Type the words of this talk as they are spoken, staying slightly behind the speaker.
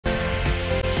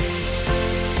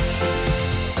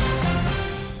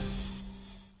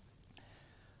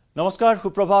নমস্কাৰ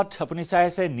সুপ্ৰভাত আপুনি চাই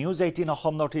আছে News18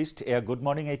 Assam Northeast Good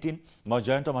morning 18 মই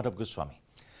জয়ন্ত মাধৱ গোস্বামী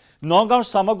নগাঁৱৰ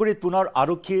সামগ্ৰীত পুনৰ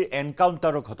আৰক্ষীৰ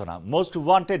এনকাউণ্টাৰৰ ঘটনা মোষ্ট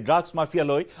ওয়ান্টেড ড্ৰাগছ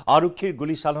মাফিয়ালৈ আৰক্ষীৰ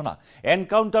গুলি চালনা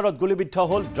এনকাউণ্টাৰত গুলিবিদ্ধ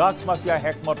হ'ল ড্ৰাগছ মাফিয়া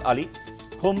হেকমত আলী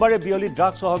সোমবাৰে বিয়লি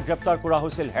ড্ৰাগছ সহ গ্ৰেপ্তাৰ কৰা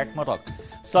হৈছিল হেকমতক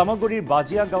সামগ্ৰীৰ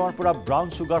বাজিয়া গাঁৱৰ পৰা ব্ৰাউন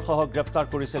সুগাৰ সহ গ্ৰেপ্তাৰ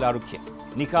কৰিছিল আৰক্ষীয়ে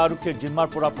নিশা আৰক্ষীৰ জিম্মাৰ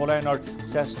পৰা পলায়নৰ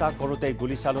চেষ্টা কৰোতে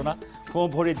গুলি চালনা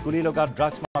ভৰিত গুলি লগা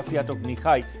ড্ৰাগছ মাফিয়াটোক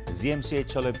নিখাই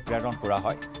জিএমচিএইচলৈ প্ৰেৰণ কৰা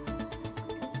হয়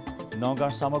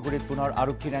নগাঁৱৰ সামগ্ৰীত পুনৰ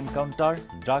আৰক্ষীৰ এনকাউণ্টাৰ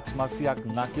ড্ৰাগছ মাফিয়াক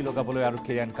নাকি লগাবলৈ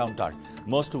আৰক্ষীৰ এনকাউণ্টাৰ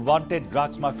মোষ্ট ওয়ান্টেড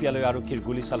ড্ৰাগছ মাফিয়ালৈ আৰক্ষীৰ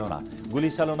গুলি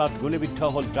চালনাত গুলিবিদ্ধ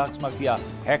হ'ল ড্ৰাগছ মাফিয়া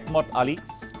হেকমত আলী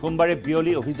সোমবাৰে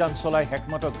বিয়লি অভিযান চলাই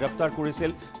হেকমতক গ্ৰেপ্তাৰ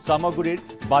কৰিছিল সামগ্ৰীৰ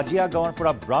বাজিয়া গাঁৱৰ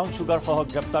পৰা ব্ৰাউন সুগাৰ সহ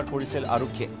গ্ৰেপ্তাৰ কৰিছিল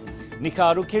আৰক্ষীয়ে নিশা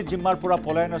আৰক্ষীৰ জিম্মাৰ পৰা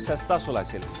পলায়নৰ চেষ্টা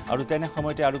চলাইছিল আৰু তেনে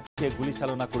সময়তে আৰক্ষীয়ে গুলি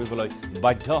চালনা কৰিবলৈ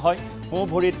বাধ্য হয়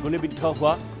ভৰিত গুলিবিদ্ধ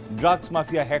হোৱা ড্ৰাগছ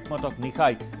মাফিয়া হেকমতক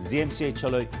নিখাই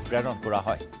জিএমচিএইচলৈ প্ৰেৰণ কৰা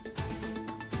হয়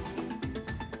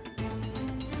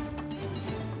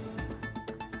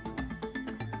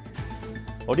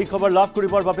অধিক খবৰ লাভ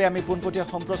কৰিবৰ বাবে আমি পোনপটীয়া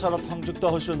সম্প্ৰচাৰত সংযুক্ত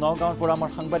হৈছো নগাঁৱৰ পৰা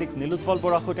আমাৰ সাংবাদিক নীলোৎপল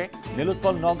বৰাৰ সৈতে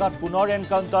নীলোৎপল নগাঁৱত পুনৰ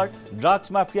এনকাউণ্টাৰ ড্ৰাগছ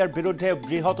মাফিয়াৰ বিৰুদ্ধে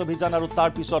বৃহৎ অভিযান আৰু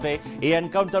তাৰ পিছতে এই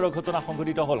এনকাউণ্টাৰৰ ঘটনা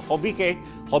সংঘটিত হ'ল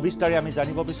সবিস্তাৰে আমি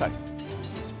জানিব বিচাৰিম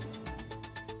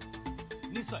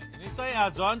নিশ্চয়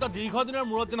জয়ন্ত দীৰ্ঘদিনৰ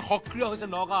মূৰত যেন সক্ৰিয় হৈছে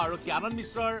নগাঁও আৰক্ষী আনন্দ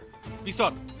মিশ্ৰৰ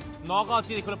পিছত নগাঁৱত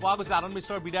যি দেখিবলৈ পোৱা গৈছিল আনন্দ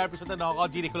মিশ্ৰৰ বিদায়ৰ পিছতে নগাঁৱত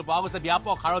যি দেখিবলৈ পোৱা গৈছিল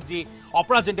ব্যাপক হাৰত যি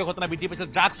অপৰাধজনিত ঘটনা বৃদ্ধি পাইছিল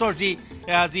ড্ৰাগছৰ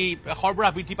যি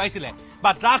সৰবৰাহ বৃদ্ধি পাইছিলে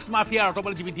বা ড্ৰাগছ মাফিয়াৰ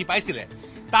অটবল যি বৃদ্ধি পাইছিলে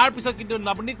তাৰ পিছত কিন্তু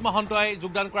নৱনীত মহন্তই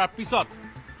যোগদান কৰাৰ পিছত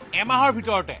এমাহৰ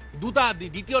ভিতৰতে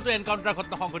দ্বিতীয়টো এনকাউণ্টাৰ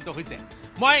ঘটনা সংঘটিত হৈছে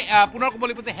মই পুনৰ ক'ব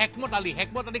লাগিব যে হেকমত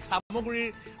আলীক সামগ্ৰীৰ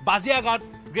বাজিয়া গাঁৱত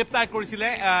গ্ৰেপ্তাৰ কৰিছিলে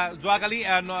যোৱাকালি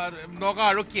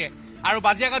নগাঁও আৰক্ষীয়ে আৰু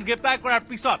বাজিয়া গাঁৱত গ্ৰেপ্তাৰ কৰাৰ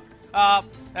পিছত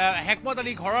হেকমত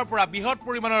আলী ঘৰৰ পৰা বৃহৎ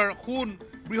পৰিমাণৰ সোণ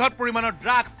বৃহৎ পৰিমাণৰ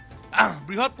ড্ৰাগছ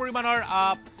বৃহৎ পৰিমাণৰ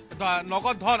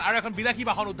নগদ ধন আৰু এখন বিলাসী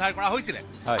বাহন উদ্ধাৰ কৰা হৈছিলে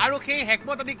আৰু সেই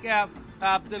হেকমত আলীক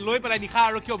লৈ পেলাই নিশা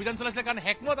আৰক্ষী অভিযান চলাইছিলে কাৰণ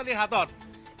হেকমত আলীৰ হাতত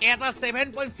এটা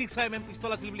 7.65 mm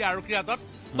পিস্তল আছিল বুলি আৰক্ষীৰ হাতত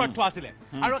তথ্য আছিলে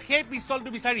আৰু সেই পিস্তলটো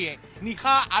বিচাৰিয়ে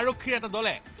নিশা আৰক্ষীৰ এটা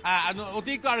দলে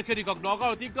অতিৰিক্ত আৰক্ষী অধীক্ষক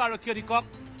নগাঁৱৰ অতিৰিক্ত আৰক্ষী অধীক্ষক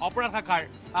অপৰাধ শাখাৰ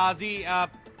যি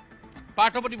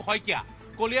পাৰ্থপ্ৰতিম শইকীয়া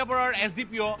কলিয়াবৰৰ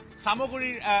এছডিপিঅ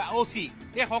সামগ্ৰীৰ ওচি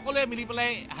এই সকলোৱে মিলি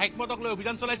পেলাই হেকমতক লৈ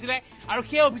অভিযান চলাইছিলে আৰু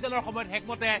সেই অভিযানৰ সময়ত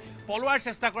হেকমতে পলোৱাৰ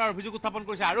চেষ্টা কৰাৰ অভিযোগ উত্থাপন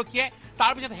কৰিছে আৰক্ষীয়ে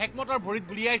তাৰপিছত হেকমতৰ ভৰিত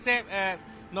গুলিয়াইছে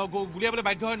গুলিয়াবলৈ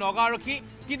বাধ্য হয় নগাঁও আৰক্ষী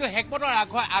কিন্তু হেকমতৰ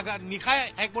নিশাই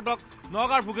হেকমতক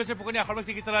নগাঁৱৰ ভোগেশ্বৰ ফুকনি আশৰবাগ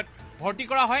চিকিৎসালয়ত ভৰ্তি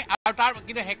কৰা হয় আৰু তাৰ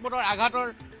কিন্তু হেকমতৰ আঘাতৰ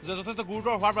যথেষ্ট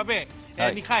গুৰুতৰ হোৱাৰ বাবে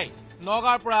নিশাই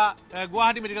নগাঁৱৰ পৰা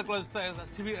গুৱাহাটী মেডিকেল কলেজ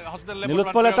হস্পিটেললৈ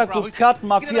নীলোৎপল এটা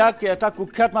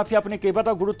কুখ্যাত মাফিয়া আপুনি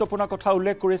কেইবাটাও গুৰুত্বপূৰ্ণ কথা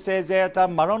উল্লেখ কৰিছে যে এটা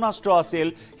মাৰণাস্ত্ৰ আছিল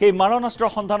সেই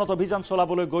মাৰণাস্ত্ৰৰ সন্ধানত অভিযান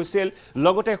চলাবলৈ গৈছিল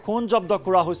লগতে সোণ জব্দ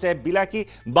কৰা হৈছে বিলাসী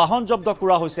বাহন জব্দ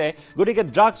কৰা হৈছে গতিকে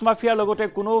ড্ৰাগছ মাফিয়াৰ লগতে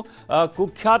কোনো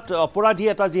কুখ্যাত অপৰাধী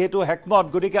এটা যিহেতু হেকমত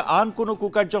গতিকে আন কোনো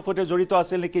কুকাৰ্যৰ সৈতে জড়িত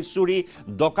আছিল নেকি চুৰি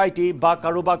ডকাইতি বা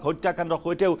কাৰোবাক হত্যাকাণ্ডৰ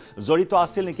সৈতেও জড়িত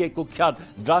আছিল নেকি এই কুখ্যাত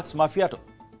ড্ৰাগছ মাফিয়াটো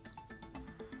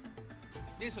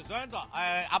নিশ্চয় জয়ন্ত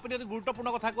আপুনি এটা গুৰুত্বপূৰ্ণ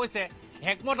কথা কৈছে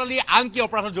হেকমত আলী আন কি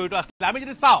অপৰাধত জড়িত আছিলে আমি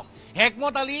যদি চাওঁ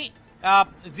হেকমত আলী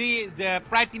যি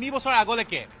প্ৰায় 3 বছৰ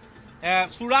আগলৈকে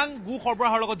চোৰাং গু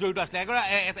সৰবৰাহৰ লগত জড়িত আছিলে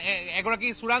এগৰাকী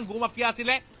চোৰাং গু মাফিয়া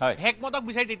আছিলে হেকমতক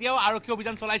বিচাৰি তেতিয়াও আৰক্ষী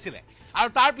অভিযান চলাইছিলে আৰু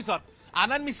তাৰ পিছত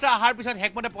আনন্দ মিশ্ৰ অহাৰ পিছত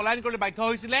হেকমতে পলায়ন কৰিবলৈ বাধ্য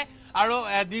হৈছিলে আৰু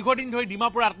দীৰ্ঘদিন ধৰি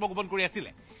ডিমাপুৰ আত্মগোপন কৰি আছিলে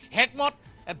হেকমত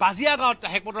বাজিয়া গাঁৱত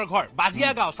হেকমতৰ ঘৰ বাজিয়া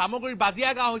গাঁও সামগ্ৰীৰ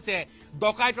বাজিয়া গাঁও হৈছে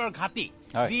ডকাইতৰ ঘাটি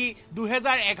যি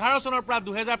 2011 চনৰ পৰা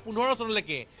 2015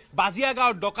 চনলৈকে বাজিয়া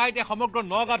গাঁৱৰ ডকাইতে সমগ্ৰ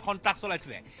নগাঁৱত সন্ত্ৰাস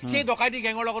চলাইছিলে সেই ডকাইতি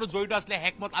গেঙৰ লগত জড়িত আছিলে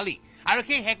হেকমত আলী আৰু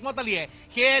সেই হেকমত আলীয়ে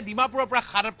সেই ডিমাপুৰৰ পৰা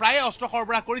প্ৰায় অস্ত্ৰ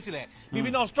সৰবৰাহ কৰিছিলে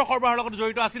বিভিন্ন অস্ত্ৰ সৰবৰাহৰ লগত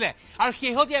জড়িত আছিলে আৰু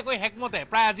শেহতীয়াকৈ হেকমতে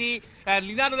প্ৰায় আজি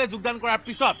লীনা দলে যোগদান কৰাৰ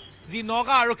পিছত যি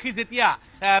নগাঁও আৰক্ষী যেতিয়া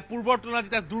পূৰ্বৰ তুলনাত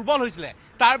যেতিয়া দুৰ্বল হৈছিলে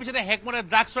তাৰ পিছতে হেকমতে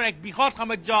ড্ৰাগছৰ এক বৃহৎ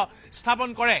সাম্ৰাজ্য স্থাপন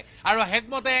কৰে আৰু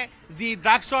হেকমতে যি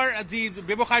ড্ৰাগছৰ যি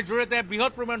ব্যৱসায়ৰ জৰিয়তে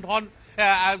বৃহৎ পৰিমাণৰ ধন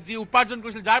যি উপাৰ্জন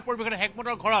কৰিছিল যাৰ পৰিৱেশত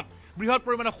হেকমতৰ ঘৰত বৃহৎ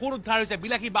পৰিমাণৰ সোণ উদ্ধাৰ হৈছে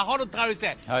বিলাসী বাহন উদ্ধাৰ হৈছে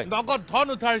নগদ ধন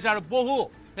উদ্ধাৰ হৈছে আৰু বহু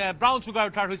ব্ৰাউন সুগাৰ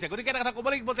উদ্ধাৰ হৈছে গতিকে এটা কথা ক'ব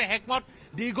লাগিব যে হেকমত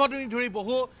দীৰ্ঘদিন ধৰি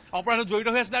বহু অপৰাধত জড়িত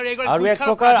হৈ আছিল আৰু এক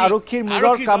প্ৰকাৰ আৰক্ষীৰ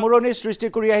মূৰৰ কামৰণি সৃষ্টি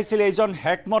কৰি আহিছিল এইজন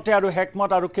হেকমতে আৰু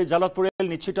হেকমত আৰক্ষীৰ জালত পৰিল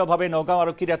নিশ্চিতভাৱে নগাঁও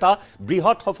আৰক্ষীৰ এটা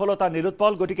বৃহৎ সফলতা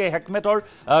নীলোৎপল গতিকে হেকমতৰ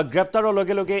গ্ৰেপ্তাৰৰ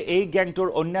লগে লগে এই গ্যাংটোৰ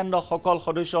অন্যান্য সকল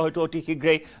সদস্য হয়তো অতি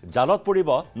শীঘ্ৰেই জালত পৰিব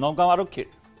নগাঁও আৰক্ষীৰ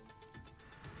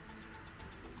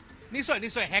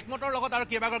নিশ্চয় হেকমতৰ লগত আৰু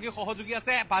কেইবাগৰাকী সহযোগী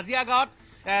আছে বাজিয়া গাঁৱত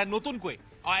নতুনকৈ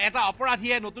এটা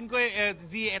অপৰাধীয়ে নতুনকৈ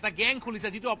যি এটা গ্যাং খুলিছে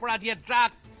যিটো অপৰাধীয়ে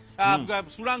ড্ৰাগছ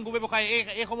চোৰাং গো ব্যৱসায়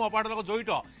এইসমূহ অপৰাধৰ লগত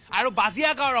জড়িত আৰু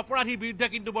বাজিয়া গাঁৱৰ অপৰাধীৰ বিৰুদ্ধে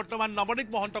কিন্তু বৰ্তমান নৱনীত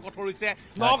মহন্ত কঠোৰ হৈছে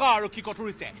নগাঁও আৰক্ষী কঠোৰ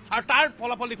হৈছে আৰু তাৰ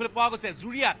ফলাফল দেখিবলৈ পোৱা গৈছে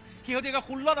জুৰিয়াত শেহতীয়াকৈ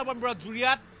 16 নৱেম্বৰত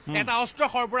জুৰিয়াত এটা অস্ত্ৰ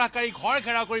সৰবৰাহকাৰী ঘৰ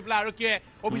ঘেৰাও কৰি পেলাই আৰক্ষীয়ে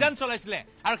অভিযান চলাইছিলে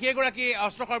আৰু সেইগৰাকী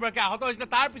অস্ত্ৰ সৰবৰাহকাৰী আহত হৈছিলে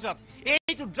তাৰ পিছত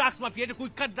এইটো ড্ৰাগছ মাফিয়া এইটো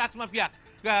কুখ্যাত ড্ৰাগছ মাফিয়াক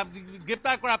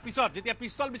গ্ৰেপ্তাৰ কৰাৰ পিছত যেতিয়া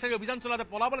পিস্তল বিচাৰি অভিযান চলাওঁতে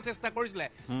পলাবলৈ চেষ্টা কৰিছিলে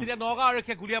তেতিয়া নগাঁও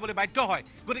আৰক্ষীয়ে গুলিয়াবলৈ বাধ্য হয়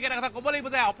গতিকে এটা কথা ক'ব লাগিব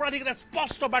যে অপৰাধীক এটা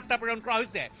স্পষ্ট বাৰ্তা প্ৰেৰণ কৰা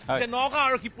হৈছে যে নগাঁও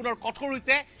আৰক্ষী পুনৰ কঠোৰ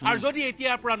হৈছে আৰু যদি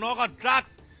এতিয়াৰ পৰা নগাঁও ড্ৰাগছ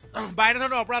বা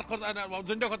এনেধৰণৰ অপৰাধ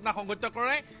জনিত ঘটনা সংঘটিত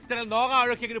কৰে তেনে নগাঁও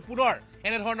আৰক্ষীয়ে কিন্তু পুনৰ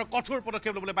এনেধৰণৰ কঠোৰ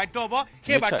পদক্ষেপ ল'বলৈ বাধ্য হ'ব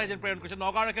সেই বাৰ্তা যেন প্ৰেৰণ কৰিছে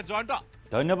নগাঁও আৰক্ষীয়ে জয়ন্ত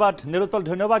ধন্যবাদ নিৰুৎপল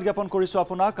ধন্যবাদ জ্ঞাপন কৰিছো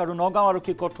আপোনাক আৰু নগাঁও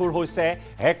আৰক্ষী কঠোৰ হৈছে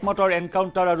হেকমতৰ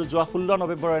এনকাউণ্টাৰ আৰু যোৱা 16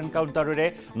 নৱেম্বৰৰ এনকাউণ্টাৰেৰে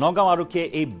নগাঁও আৰক্ষীয়ে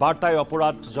এই বাৰ্তাই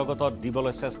অপৰাধ জগতত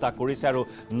দিবলৈ চেষ্টা কৰিছে আৰু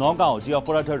নগাঁও যি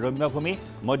অপৰাধৰ ৰম্যভূমি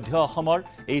মধ্য অসমৰ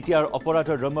এতিয়াৰ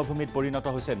অপৰাধৰ ৰম্যভূমিত পৰিণত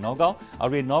হৈছে নগাঁও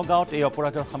আৰু এই নগাঁৱত এই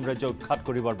অপৰাধৰ সাম্ৰাজ্য উৎখাত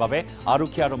কৰিবৰ বাবে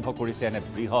আৰক্ষী আৰম্ভ কৰিছে এনে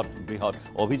বৃহৎ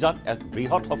অভিযান এক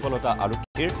বৃহৎ সফলতা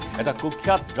আৰক্ষীৰ এটা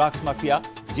কুখ্যাত ড্ৰাগছ মাফিয়া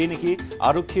যি নেকি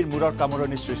আৰক্ষীৰ মূৰৰ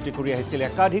কামৰণি সৃষ্টি কৰি আহিছিল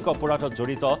একাধিক অপৰাধত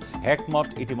জড়িত হেকমত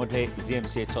ইতিমধ্যে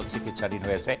জিএমচিএইচত চিকিৎসাধীন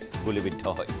হৈ আছে গুলিবিদ্ধ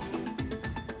হয়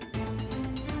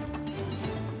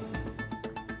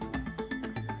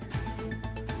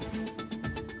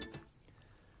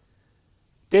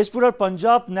তেজপুৰৰ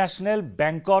পঞ্জাব নেশ্যনেল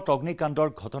বেংকত অগ্নিকাণ্ডৰ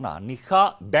ঘটনা নিশা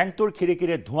বেংকটোৰ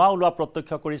খিৰিকীৰে ধোঁৱা ওলোৱা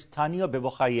প্ৰত্যক্ষ কৰি স্থানীয়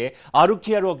ব্যৱসায়ীয়ে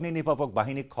আৰক্ষী আৰু অগ্নি নিৰ্বাপক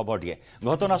বাহিনীক খবৰ দিয়ে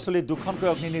ঘটনাস্থলীত দুখনকৈ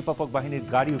অগ্নি নিৰ্বাপক বাহিনীৰ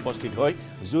গাড়ী উপস্থিত হৈ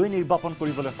জুই নিৰ্বাপন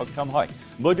কৰিবলৈ সক্ষম হয়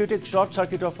বৈদ্যুতিক শ্বৰ্ট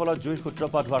চাৰ্কিটৰ ফলত জুইৰ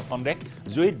সূত্ৰপাত হোৱাৰ সন্দেহ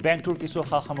জুইত বেংকটোৰ কিছু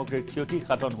সা সামগ্ৰীৰ ক্ষতি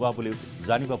সাধন হোৱা বুলিও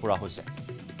জানিব পৰা হৈছে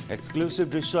এক্সক্লুসিভ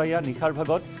দৃশ্য এয়া নিশাৰ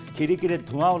ভাগত খিৰিকীৰে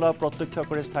ধোঁৱা ওলোৱা প্ৰত্যক্ষ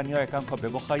কৰে স্থানীয় একাংশ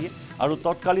ব্যৱসায়ী আৰু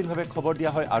তৎকালীনভাৱে খবৰ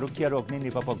দিয়া হয় আৰক্ষী আৰু অগ্নি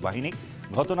নিৰ্বাপক বাহিনীক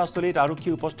ঘটনাস্থলীত আৰক্ষী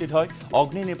উপস্থিত হয়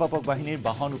অগ্নি নিৰ্বাপক বাহিনীৰ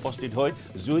বাহন উপস্থিত হৈ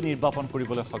জুই নিৰ্বাপন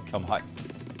কৰিবলৈ সক্ষম হয়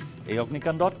এই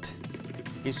অগ্নিকাণ্ডত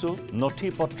কিছু নথি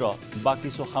পত্ৰ বা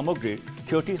কিছু সামগ্ৰীৰ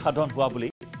ক্ষতি সাধন হোৱা বুলি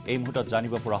এই মুহূৰ্তত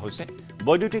জানিব পৰা হৈছে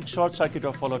বৈদ্যুতিক শ্বৰ্ট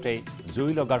চাৰ্কিটৰ ফলতে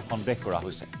জুই লগাৰ সন্দেহ কৰা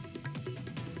হৈছে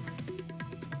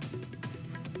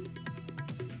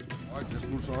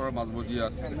তেজপুৰ চহৰৰ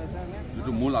মাজমজিয়াত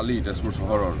যিটো মূল আলি তেজপুৰ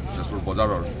চহৰৰ তেজপুৰ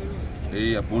বজাৰৰ এই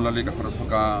মূল আলিৰ কাষতে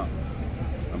থকা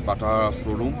বাটা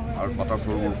শ্ব'ৰুম আৰু বাটা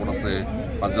শ্ব'ৰুমৰ ওপৰত আছে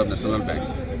পাঞ্জাৱ নেশ্যনেল বেংক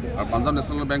আৰু পাঞ্জাৱ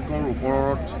নেশ্যনেল বেংকৰ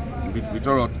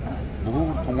ভিতৰত বহু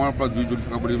সময়ৰ পৰা জুই জ্বলি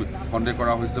থকা বুলি সন্দেহ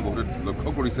কৰা হৈছে বহুতে লক্ষ্য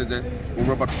কৰিছে যে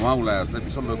ক'ৰবাৰ পৰা ধোঁৱা ওলাই আছে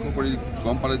পিছত লক্ষ্য কৰি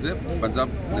গম পালে যে পাঞ্জাৱ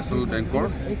নেশ্যনেল বেংকৰ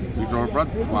ভিতৰৰ পৰা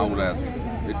ধোঁৱা ওলাই আছে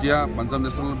এতিয়া পাঞ্জাৱ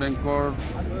নেশ্যনেল বেংকৰ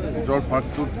ভিতৰৰ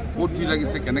ভাগটোত ক'ত কি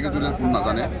লাগিছে কেনেকৈ জ্বলিছে কোনো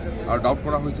নাজানে আৰু ডাউট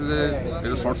কৰা হৈছে যে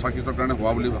এইটো শ্বৰ্ট চাৰ্কিটৰ কাৰণে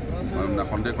হোৱা বুলি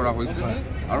সন্দেহ কৰা হৈছে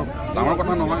আৰু ডাঙৰ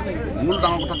কথা নহয় মূল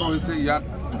ডাঙৰ কথাটো হৈছে ইয়াত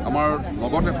আমাৰ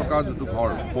লগতে থকা যিটো ঘৰ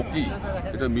পকী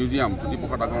এটা মিউজিয়াম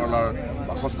জ্যোতিপ্ৰসাদ আগৰৱালাৰ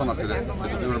বাসস্থান আছিলে এই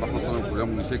জ্যোতিপ্ৰসাদ বাসস্থানৰ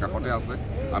মিউজিয়াম নিচেই কাষতে আছে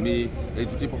আমি এই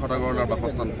জ্যোতিপ্ৰসাদ আগৰৱালাৰ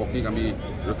বাসস্থান পকীক আমি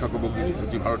ৰক্ষা কৰিব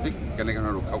জ্যোতি ভাৰতীক কেনেকৈ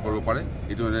ৰক্ষা কৰিব পাৰে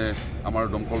এইটো মানে আমাৰ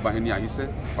দমকল বাহিনী আহিছে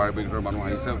ফায়াৰ ব্ৰিগেডৰ মানুহ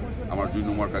আহিছে আমাৰ জুই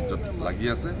নুমুৱাৰ কাৰ্যত লাগি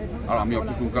আছে আৰু আমি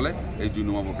অতি সোনকালে এই জুই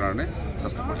নুমাবৰ কাৰণে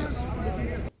চেষ্টা কৰি আছোঁ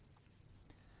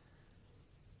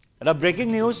এটা ব্ৰেকিং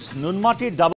নিউজ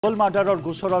নুনমাটিৰ ডাবল মাৰ্ডাৰৰ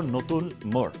গোচৰৰ নতুন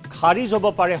মোৰ খাৰিজ হ'ব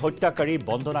পাৰে হত্যাকাৰী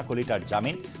বন্দনা কলিতাৰ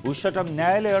জামিন উচ্চতম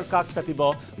ন্যায়ালয়ৰ কাষ চাপিব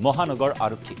মহানগৰ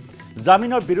আৰক্ষী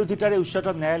জামিনৰ বিৰোধিতাৰে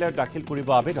উচ্চতম ন্যায়ালয়ত দাখিল কৰিব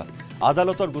আবেদন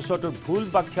আদালতৰ গোচৰটোৰ ভুল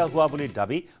ব্যাখ্যা হোৱা বুলি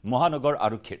দাবী মহানগৰ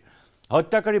আৰক্ষীৰ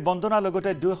হত্যাকাৰী বন্দনাৰ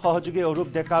লগতে দুই সহযোগী অৰূপ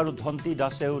ডেকা আৰু ধন্তি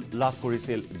দাসেও লাভ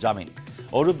কৰিছিল জামিন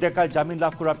অৰূপ ডেকাই জামিন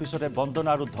লাভ কৰাৰ পিছতে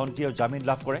বন্দনা আৰু ধন্তিয়েও জামিন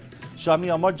লাভ কৰে স্বামী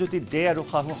অমৰজ্যোতি দে আৰু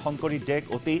শাহু শংকৰী দেক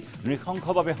অতি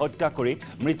নৃশংসভাৱে হত্যা কৰি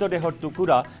মৃতদেহৰ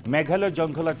টুকুৰা মেঘালয়ৰ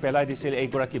জংঘলত পেলাই দিছিল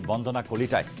এইগৰাকী বন্দনা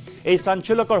কলিতাই এই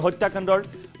চাঞ্চল্যকৰ হত্যাকাণ্ডৰ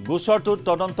গোচৰটোৰ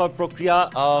তদন্তৰ প্ৰক্ৰিয়া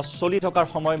চলি থকাৰ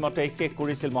সময়মতে শেষ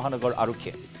কৰিছিল মহানগৰ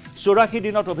আৰক্ষীয়ে 84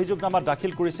 দিনত অভিযোগনামা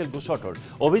দাখিল কৰিছিল গোচৰটোৰ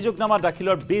অভিযোগনামা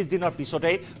দাখিলৰ 20 দিনৰ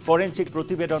পিছতেই ফৰেনচিক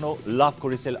প্ৰতিবেদনো লাভ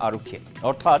কৰিছিল আৰক্ষীয়ে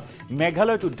অৰ্থাৎ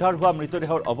মেঘালয়ত উদ্ধাৰ হোৱা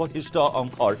মৃতদেহৰ অৱশিষ্ট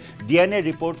অংশৰ ডিএনএ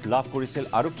ৰিপৰ্ট লাভ কৰিছিল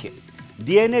আৰক্ষীয়ে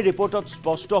ডিএনএ ৰিপৰ্টত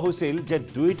স্পষ্ট হৈছিল যে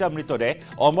দুইটা মৃতদেহ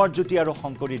অমৰজ্যোতি আৰু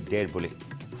শংকৰী দেৰ বুলি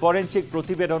ফৰেনচিক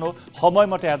প্ৰতিবেদনো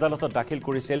সময়মতে আদালতত দাখিল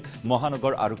কৰিছিল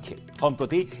মহানগৰ আৰক্ষীয়ে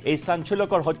সম্প্ৰতি এই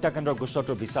চাঞ্চল্যকৰ হত্যাকাণ্ডৰ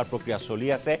গোচৰটোৰ বিচাৰ প্ৰক্ৰিয়া চলি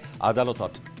আছে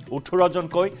আদালতত 18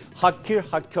 জনকৈ সাক্ষীৰ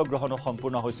সাক্ষ্য গ্ৰহণ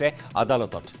সম্পূৰ্ণ হৈছে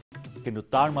আদালতত কিন্তু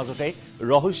তাৰ মাজতে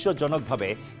ৰহস্যজনকভাৱে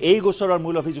এই গোচৰৰ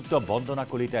মূল অভিযুক্ত বন্দনা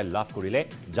কলিতাই লাভ কৰিলে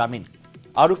জামিন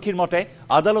আৰক্ষীৰ মতে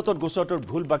আদালতত গোচৰটোৰ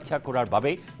ভুল ব্যাখ্যা কৰাৰ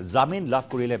বাবে জামিন লাভ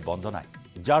কৰিলে বন্দনাই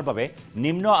যাৰ বাবে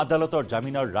নিম্ন আদালতৰ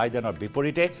জামিনৰ ৰায়দানৰ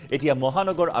বিপৰীতে এতিয়া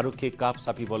মহানগৰ আৰক্ষীক কাপ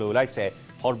চাপিবলৈ ওলাইছে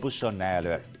সৰ্বোচ্চ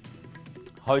ন্যায়ালয়ৰ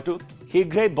হয়তো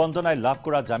শীঘ্ৰেই বন্দনাই লাভ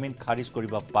কৰা জামিন খাৰিজ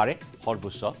কৰিব পাৰে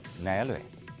সৰ্বোচ্চ ন্যায়ালয়ে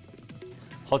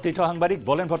সতীৰ্থ সাংবাদিক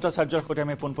বলেন ভট্টাচাৰ্যৰ সৈতে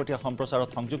আমি পোনপটীয়া সম্প্ৰচাৰত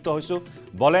সংযুক্ত হৈছোঁ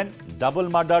বলেন ডাবল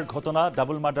মাৰ্ডাৰ ঘটনা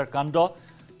ডাবল মাৰ্ডাৰ কাণ্ড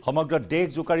সমগ্ৰ দেশ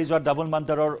জোকাৰি যোৱা ডাবল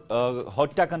মাৰ্ডাৰৰ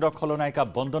হত্যাকাণ্ডৰ খলনায়িকা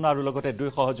বন্দনা আৰু লগতে দুই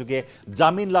সহযোগীয়ে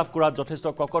জামিন লাভ কৰাত যথেষ্ট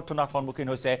ককৰ্থনাৰ সন্মুখীন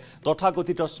হৈছে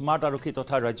তথাকথিত স্মাৰ্ট আৰক্ষী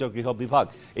তথা ৰাজ্যৰ গৃহ বিভাগ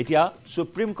এতিয়া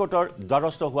সুপ্ৰিম কোৰ্টৰ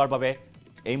দ্বাৰস্থ হোৱাৰ বাবে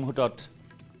এই মুহূৰ্তত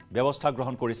ব্যৱস্থা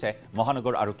গ্ৰহণ কৰিছে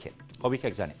মহানগৰ আৰক্ষীয়ে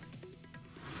সবিশেষ জানে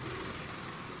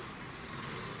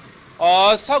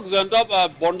চাওক জয়ন্ত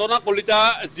বন্দনা কলিতা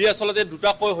যি আচলতে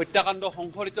দুটাকৈ হত্যাকাণ্ড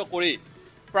সংঘটিত কৰি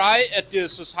প্ৰায়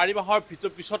 4 মাহৰ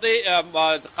পিছতেই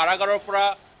কাৰাগাৰৰ পৰা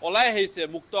ওলাই আহিছে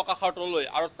মুক্ত আকাশৰ তললৈ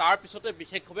আৰু তাৰ পিছতে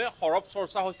বিশেষভাৱে সৰব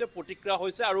চৰ্চা হৈছে প্ৰতিক্ৰিয়া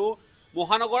হৈছে আৰু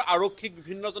মহানগৰ আৰক্ষীক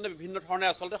বিভিন্নজনে বিভিন্ন ধৰণে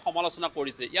আচলতে সমালোচনা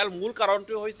কৰিছে ইয়াৰ মূল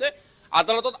কাৰণটো হৈছে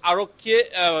আদালতত আৰক্ষীয়ে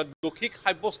দোষীক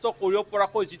সাব্যস্ত কৰিব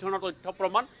পৰাকৈ যি ধৰণৰ তথ্য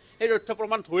প্ৰমাণ সেই তথ্য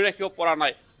প্ৰমাণ ধৰি ৰাখিব পৰা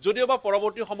নাই যদিওবা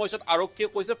পৰৱৰ্তী সময়ত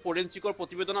আৰক্ষীয়ে কৈছে ফৰেনচিকৰ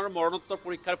প্ৰতিবেদন আৰু মৰণোত্তৰ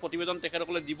পৰীক্ষাৰ প্ৰতিবেদন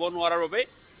তেখেতসকলে দিব নোৱাৰাৰ বাবে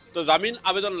তো জামিন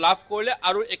আবেদন লাভ কৰিলে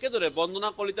আৰু একেদৰে বন্দনা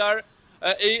কলিতাৰ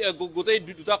এই গোটেই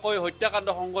দুটাকৈ হত্যাকাণ্ড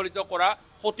সংঘটিত কৰা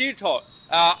সতীৰ্থ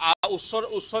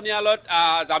উচ্চ ন্যায়ালয়ত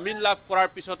জামিন লাভ কৰাৰ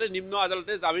পিছতে নিম্ন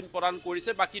আদালতে জামিন প্ৰদান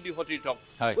কৰিছে বাকী দুই সতীৰ্থক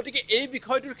গতিকে এই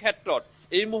বিষয়টোৰ ক্ষেত্ৰত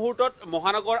এই মুহূৰ্তত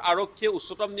মহানগৰ আৰক্ষীয়ে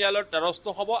উচ্চতম ন্যায়ালয়ৰ দ্বাৰস্থ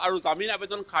হ'ব আৰু জামিন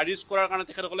আবেদন খাৰিজ কৰাৰ কাৰণে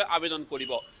তেখেতসকলে আবেদন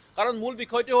কৰিব কাৰণ মূল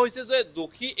বিষয়টো হৈছে যে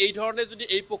দোষী এই ধৰণে যদি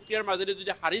এই প্ৰক্ৰিয়াৰ মাজেৰে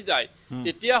যদি হাৰি যায়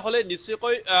তেতিয়াহ'লে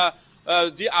নিশ্চয়কৈ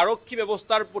যি আৰক্ষী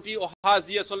ব্যৱস্থাৰ প্ৰতি অহা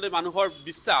যি আচলতে মানুহৰ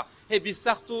বিশ্বাস সেই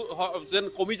বিশ্বাসটো যেন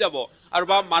কমি যাব আৰু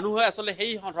বা মানুহে আচলতে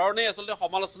সেই ধৰণে আচলতে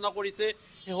সমালোচনা কৰিছে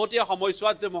শেহতীয়া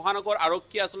সময়ছোৱাত যে মহানগৰ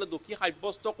আৰক্ষীয়ে আচলতে দোষী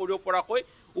সাব্যস্ত কৰিব পৰাকৈ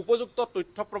উপযুক্ত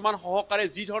তথ্য প্ৰমাণ সহকাৰে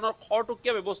যি ধৰণৰ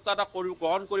খৰতকীয়া ব্যৱস্থা এটা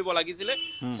গ্ৰহণ কৰিব লাগিছিলে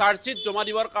চাৰ্জশ্বিট জমা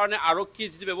দিবৰ কাৰণে আৰক্ষী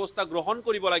যি ব্যৱস্থা গ্ৰহণ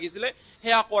কৰিব লাগিছিলে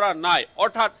সেয়া কৰা নাই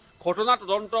অৰ্থাৎ ঘটনা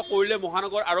তদন্ত কৰিলে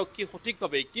মহানগৰ আৰক্ষী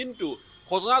সঠিকভাৱে কিন্তু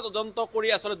ঘটনা তদন্ত কৰি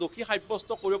আচলতে দোষী সাব্যস্ত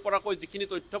কৰিব পৰাকৈ যিখিনি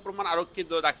তথ্য প্ৰমাণ আৰক্ষী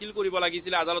দাখিল কৰিব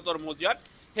লাগিছিলে আদালতৰ মজিয়াত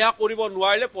সেয়া কৰিব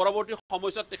নোৱাৰিলে পৰৱৰ্তী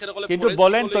সময়ত তেখেতসকলে কিন্তু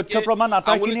বলেন তথ্য প্ৰমাণ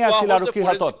আটাইখিনি আছিল আৰক্ষীৰ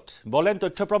হাতত বলেন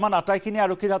তথ্য প্ৰমাণ আটাইখিনি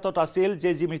আৰক্ষীৰ হাতত আছিল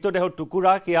যে যি মৃতদেহৰ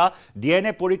টুকুৰা সেয়া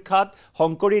ডিএনএ পৰীক্ষাত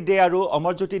শংকৰী দে আৰু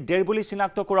অমৰজ্যোতি দেৰ বুলি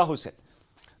চিনাক্ত কৰা হৈছে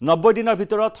 90 দিনৰ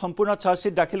ভিতৰত সম্পূৰ্ণ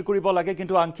চাৰ্জশ্বিট দাখিল কৰিব লাগে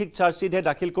কিন্তু আংশিক চাৰ্জশ্বিটহে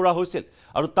দাখিল কৰা হৈছিল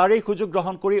আৰু তাৰেই সুযোগ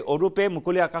গ্ৰহণ কৰি অৰূপে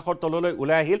মুকলি আকাশৰ তললৈ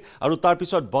ওলাই আহিল আৰু তাৰ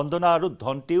পিছত বন্দনা আৰু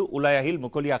ধন্তিও ওলাই আহিল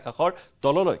মুকলি আকাশৰ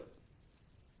তললৈ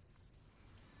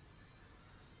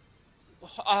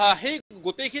সেই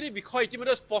গোটেইখিনি বিষয়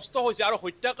ইতিমধ্যে স্পষ্ট হৈছে আৰু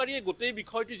হত্যাকাৰীয়ে গোটেই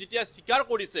বিষয়টো যেতিয়া স্বীকাৰ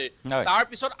কৰিছে তাৰ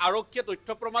পিছত আৰক্ষীয়ে তথ্য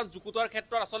প্ৰমাণ যুগুতৰ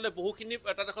ক্ষেত্ৰত আচলতে বহুখিনি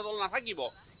এটা দেখত নাথাকিব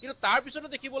কিন্তু তাৰ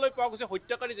পিছতে দেখিবলৈ পোৱা গৈছে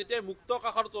হত্যাকাৰী যেতিয়া মুক্ত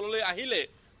আকাশৰ তললৈ আহিলে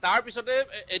তাৰ পিছতে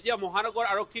এতিয়া মহানগৰ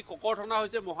আৰক্ষী ককৰ্থনা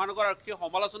হৈছে মহানগৰ আৰক্ষীয়ে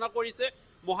সমালোচনা কৰিছে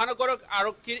মহানগৰ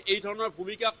আৰক্ষীৰ এই ধৰণৰ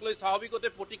ভূমিকাক লৈ স্বাভাৱিকতে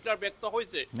প্ৰতিক্ৰিয়া ব্যক্ত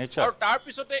হৈছে আৰু তাৰ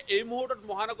পিছতে এই মুহূৰ্তত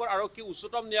মহানগৰ আৰক্ষী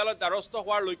উচ্চতম ন্যায়ালয়ৰ দ্বাৰস্থ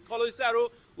হোৱাৰ লক্ষ্য লৈছে আৰু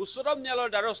উচ্চতম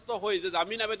ন্যায়ালয়ৰ দ্বাৰস্থ হৈ যে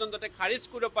জামিন আবেদন যাতে খাৰিজ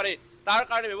কৰিব পাৰে তাৰ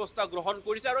কাৰণে ব্যৱস্থা গ্ৰহণ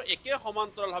কৰিছে আৰু একে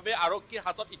সমান্তৰালভাৱে আৰক্ষীৰ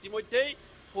হাতত ইতিমধ্যেই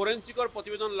ফৰেনচিকৰ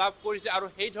প্ৰতিবেদন লাভ কৰিছে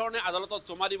আৰু সেই ধৰণে আদালতত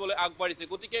জমা দিবলৈ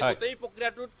আগবাঢ়িছে গতিকে গোটেই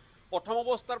প্ৰক্ৰিয়াটোত প্ৰথম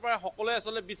অৱস্থাৰ পৰা সকলোৱে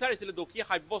আচলতে বিচাৰিছিলে দোষী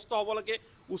সাব্যস্ত হ'ব লাগে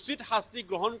উচিত শাস্তি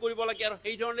গ্ৰহণ কৰিব লাগে আৰু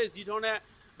সেই ধৰণে যি ধৰণে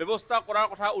ব্যৱস্থা কৰাৰ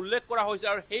কথা উল্লেখ কৰা হৈছে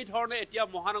আৰু সেই ধৰণে এতিয়া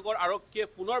মহানগৰ আৰক্ষীয়ে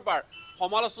পুনৰবাৰ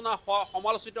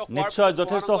সমালোচিত নিশ্চয়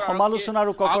যথেষ্ট সমালোচনা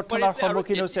আৰু ককৰ্থনাৰ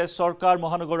সন্মুখীন হৈছে চৰকাৰ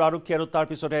মহানগৰ আৰক্ষী আৰু তাৰ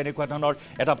পিছতে এনেকুৱা ধৰণৰ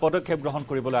এটা পদক্ষেপ গ্ৰহণ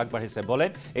কৰিবলৈ আগবাঢ়িছে বলেন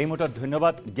এই মুহূৰ্তত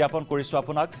ধন্যবাদ জ্ঞাপন কৰিছোঁ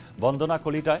আপোনাক বন্দনা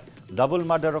কলিতাই ডাবল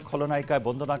মাৰ্ডাৰৰ খলনায়িকাই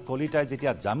বন্দনা কলিতাই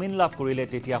যেতিয়া জামিন লাভ কৰিলে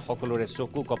তেতিয়া সকলোৰে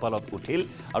চকু কপালত উঠিল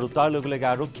আৰু তাৰ লগে লগে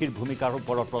আৰক্ষীৰ ভূমিকাৰ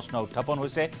ওপৰত প্ৰশ্ন উত্থাপন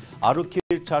হৈছে আৰক্ষীৰ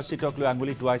চাৰ্জশ্বিটক লৈ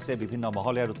আঙুলি টুৱাইছে বিভিন্ন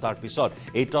মহলে আৰু তাৰ পিছত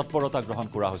এই তৎপৰতা গ্ৰহণ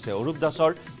কৰা হৈছে অৰূপ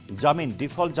দাসৰ জামিন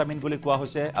ডিফল্ট জামিন বুলি কোৱা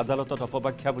হৈছে আদালতত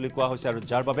অপব্যাখ্যা বুলি কোৱা হৈছে আৰু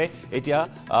যাৰ বাবে এতিয়া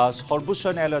সৰ্বোচ্চ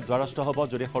ন্যায়ালয়ৰ দ্বাৰস্থ হ'ব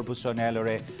যদি সৰ্বোচ্চ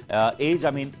ন্যায়ালয়ে এই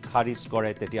জামিন খাৰিজ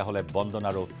কৰে তেতিয়াহ'লে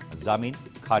বন্দনাৰো জামিন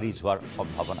খাৰিজ হোৱাৰ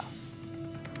সম্ভাৱনা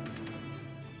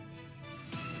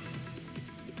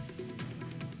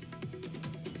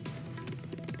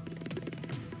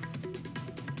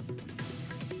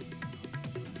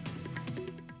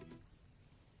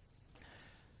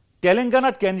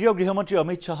তেলেংগানাত কেন্দ্ৰীয় গৃহমন্ত্ৰী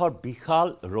অমিত শ্বাহৰ বিশাল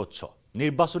ৰোড শ্ব'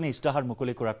 নিৰ্বাচনী ইস্তাহাৰ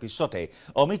মুকলি কৰাৰ পিছতে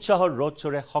অমিত শ্বাহৰ ৰোড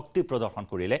শ্ব'ৰে শক্তি প্ৰদৰ্শন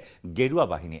কৰিলে গেৰুৱা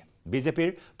বাহিনীয়ে বিজেপিৰ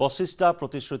 25টা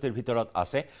প্ৰতিশ্ৰুতিৰ ভিতৰত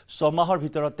আছে 6 মাহৰ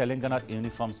ভিতৰত তেলেংগানাত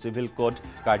ইউনিফৰ্ম চিভিল কোড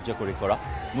কাৰ্যকৰী কৰা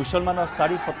মুছলমানৰ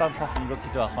 4%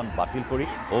 সংৰক্ষিত আসন বাতিল কৰি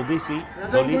OBC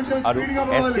দলিত আৰু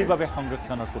STৰ বাবে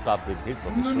সংৰক্ষণৰ কোটা বৃদ্ধিৰ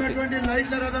প্ৰতিশ্ৰুতি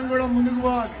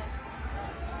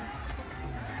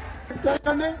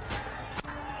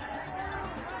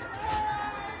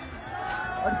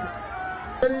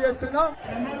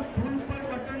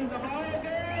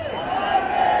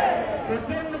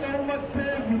प्रचंड बहुमत से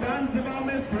विधानसभा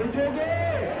में भेजोगे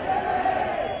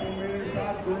तो मेरे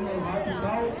साथ दोनों हाथ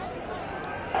उठाओ,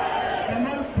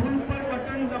 कमल फूल पर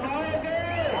बटन दबाओगे,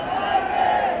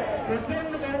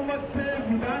 प्रचंड बहुमत से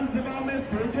विधानसभा में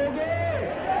भेजोगे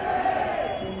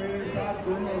तो मेरे साथ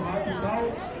दोनों हाथ उठाओ।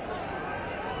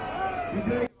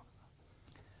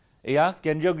 এয়া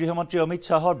কেন্দ্ৰীয় গৃহমন্ত্ৰী অমিত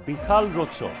শাহৰ বিশাল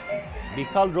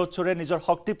ৰোড শ্ব'ৰে নিজৰ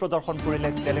শক্তি প্ৰদৰ্শন কৰিলে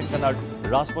তেলেংগানাৰ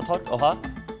ৰাজপথত। অহা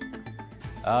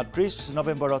 30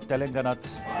 নৱেম্বৰত তেলেংগানাত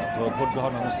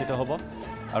ভোটগ্ৰহণ অনুষ্ঠিত হ'ব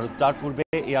আৰু তাৰ পূৰ্বে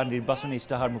এয়া নিৰ্বাচনী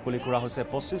ইস্তাহাৰ মুকলি কৰা হৈছে।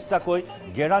 25টাকৈ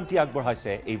গেৰাণ্টি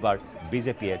আগবঢ়াইছে এইবাৰ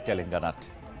বিজেপিয়ে তেলেংগানাত।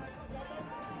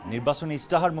 নিৰ্বাচনী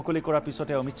ইস্তাহাৰ মুকলি কৰাৰ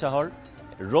পিছতে অমিত শাহৰ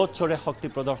ৰোড শ্ব'ৰে শক্তি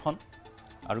প্ৰদৰ্শন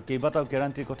আৰু কেইবাটাও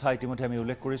গেৰাণ্টিৰ কথা ইতিমধ্যে আমি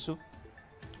উল্লেখ কৰিছোঁ।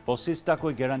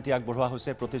 25টাকৈ গেৰাণ্টি আগবঢ়োৱা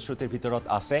হৈছে। প্ৰতিশ্ৰুতিৰ ভিতৰত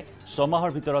আছে 6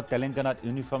 মাহৰ ভিতৰত তেলেংগানাত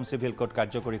ইউনিফৰ্ম চিভিল কোড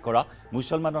কাৰ্যকৰী কৰা,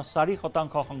 মুছলমানৰ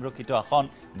 4% সংৰক্ষিত আসন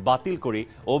বাতিল কৰি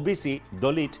OBC,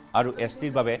 দলিত আৰু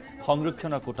STৰ বাবে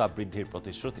সংৰক্ষণৰ কোটা বৃদ্ধিৰ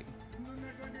প্ৰতিশ্ৰুতি।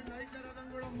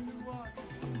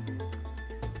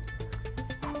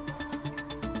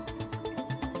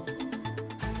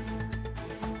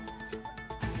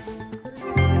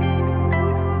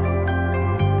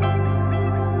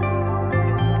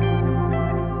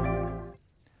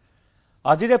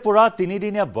 আজিৰে পৰা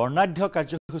 3দিনীয়া বৰ্ণাঢ্য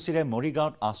কাৰ্যসূচীৰে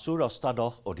মৰিগাঁৱত আসুৰ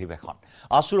অষ্টাদশ অধিৱেশন।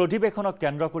 আসুৰ অধিৱেশনক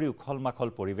কেন্দ্ৰ কৰি উখল মাখল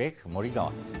পৰিৱেশ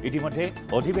মৰিগাঁৱত। ইতিমধ্যে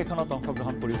অধিৱেশনত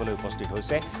অংশগ্ৰহণ কৰিবলৈ উপস্থিত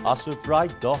হৈছে আসুৰ প্ৰায়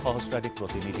 10 সহস্ৰাধিক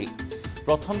প্ৰতিনিধি।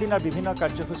 প্ৰথম দিনাৰ বিভিন্ন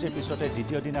কাৰ্যসূচীৰ পিছতে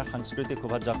দ্বিতীয় দিনাৰ সাংস্কৃতিক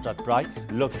শোভাযাত্ৰাত প্ৰায়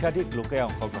লক্ষাধিক লোকে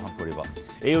অংশগ্ৰহণ কৰিব।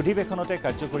 এই অধিৱেশনতে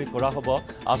কাৰ্যকৰী কৰা হ'ব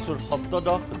আসুৰ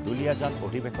 17দশ দুলীয়াজান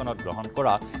অধিৱেশনত গ্ৰহণ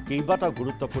কৰা কেইবাটাও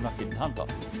গুৰুত্বপূৰ্ণ সিদ্ধান্ত।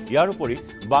 ইয়াৰ উপৰি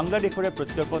বাংলাদেশৰে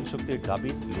প্ৰত্যৰ্পণ চুক্তিৰ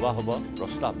দাবীত লোৱা হ'ব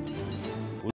প্ৰস্তাৱ।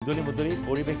 উদলি মুদলি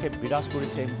পৰিৱেশে বিৰাজ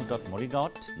কৰিছে এই মুহূৰ্তত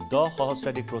মৰিগাঁৱত। 10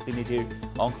 সহস্ৰাধিক প্ৰতিনিধিৰ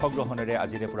অংশগ্ৰহণেৰে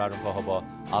আজিৰে পৰা আৰম্ভ হ'ব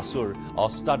আসুৰ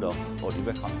অষ্টাদশ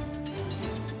অধিৱেশন।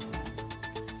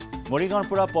 মৰিগাঁৱৰ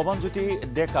পৰা পৱনজ্যোতি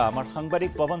ডেকা, আমাৰ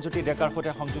সাংবাদিক পৱনজ্যোতি ডেকাৰ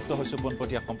সৈতে সংযুক্ত হৈছোঁ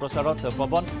পোনপটীয়া সম্প্ৰচাৰত।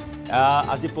 পৱন,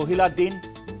 আজি পহিলা দিন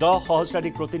 10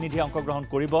 সহস্ৰাধিক প্ৰতিনিধি অংশগ্ৰহণ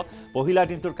কৰিব। পহিলা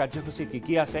দিনটোৰ কাৰ্যসূচী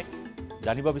কি আছে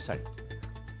জানিব বিচাৰিম।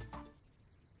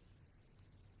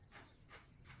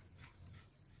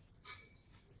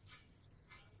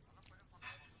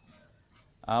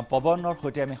 পৱনৰ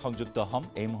সৈতে আমি সংযুক্ত হ'ম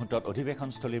এই মুহূৰ্তত।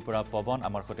 অধিৱেশনস্থলীৰ পৰা পৱন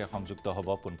আমাৰ সৈতে সংযুক্ত হ'ব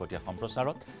পোনপটীয়া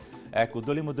সম্প্ৰচাৰত। এক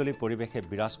উদলি মুদলি পৰিৱেশে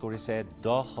বিৰাজ কৰিছে।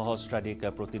 10 সহস্ৰাধিক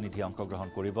প্ৰতিনিধি অংশগ্ৰহণ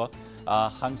কৰিব।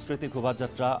 সাংস্কৃতিক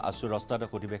শোভাযাত্ৰা আসুৰ অষ্টাদশ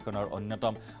অধিৱেশনৰ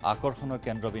অন্যতম আকৰ্ষণৰ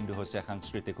কেন্দ্ৰবিন্দু হৈছে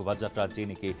সাংস্কৃতিক শোভাযাত্ৰা, যি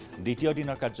নেকি দ্বিতীয়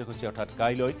দিনৰ কাৰ্যসূচী অৰ্থাৎ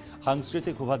কাইলৈ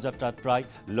সাংস্কৃতিক শোভাযাত্ৰাত প্ৰায়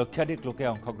লক্ষাধিক লোকে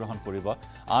অংশগ্ৰহণ কৰিব।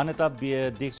 আন এটা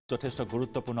দিশ যথেষ্ট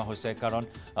গুৰুত্বপূৰ্ণ হৈছে, কাৰণ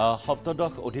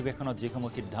 17দশ অধিৱেশনত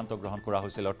যিসমূহ সিদ্ধান্ত গ্ৰহণ কৰা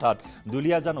হৈছিল, অৰ্থাৎ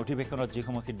দুলীয়াজান অধিৱেশনত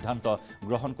যিসমূহ সিদ্ধান্ত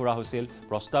গ্ৰহণ কৰা হৈছিল,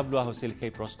 প্ৰস্তাৱ লোৱা হৈছিল,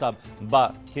 সেই প্ৰস্তাৱ বা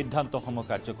সিদ্ধান্তসমূহ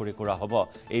কাৰ্যকৰী কৰা হ'ব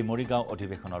এই মৰিগাঁও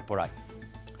অধিৱেশনৰ পৰাই।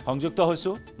 সংযুক্ত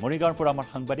হৈছোঁ মৰিগাঁৱৰ পৰা আমাৰ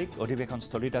সাংবাদিক,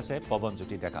 অধিৱেশনস্থলীত আছে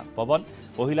পৱনজ্যোতি ডেকা। পৱন,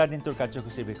 পহিলা দিনটোৰ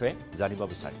কাৰ্যসূচীৰ বিষয়ে জানিব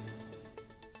বিচাৰিম।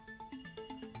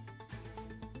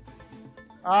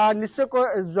 নিশ্চয়কৈ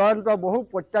জয়ন্ত, বহু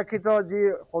প্ৰত্যাশিত যি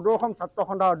সদৌ অসম ছাত্ৰ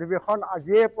সন্থাৰ অধিৱেশন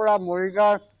আজিৰে পৰা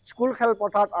মৰিগাঁৱৰ স্কুল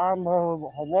খেলপথাৰত আৰম্ভ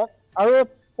হ'ব আৰু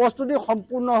প্ৰস্তুতি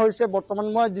সম্পূৰ্ণ হৈছে। বৰ্তমান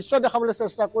মই দৃশ্য দেখাবলৈ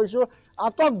চেষ্টা কৰিছোঁ।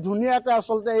 আটক ধুনীয়াকৈ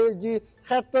আচলতে এই যি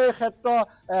ক্ষেত্ৰ, এই ক্ষেত্ৰ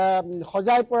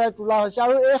সজাই পৰাই তোলা হৈছে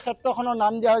আৰু এই ক্ষেত্ৰখনৰ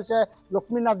নাম দিয়া হৈছে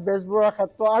লক্ষ্মীনাথ বেজবৰুৱাৰ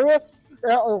ক্ষেত্ৰ। আৰু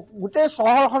গোটেই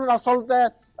চহৰখনত আচলতে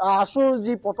আসুৰ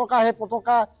যি পতাকা, সেই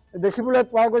পতাকা দেখিবলৈ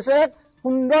পোৱা গৈছে। এক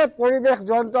সুন্দৰ পৰিৱেশ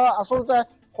জয়ন্ত। আচলতে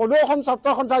সদৌ অসম ছাত্ৰ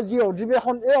সন্থাৰ যি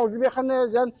অধিৱেশন, এই অধিৱেশনে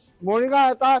যেন মৰিগাঁও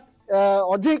এটা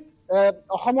অধিক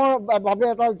অসমৰ বাবে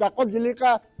এটা জাকত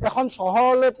জিলিকা এখন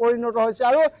চহৰলৈ পৰিণত হৈছে।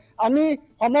 আৰু আমি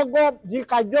সমগ্ৰ যি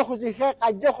কাৰ্যসূচী, সেই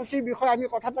কাৰ্যসূচীৰ বিষয়ে আমি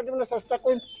কথা পাতিবলৈ চেষ্টা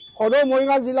কৰিম। সদৌ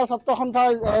মৰিগাঁও জিলা ছাত্ৰ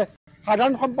সন্থাৰ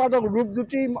সাধাৰণ সম্পাদক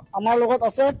ৰূপজ্যোতি আমাৰ লগত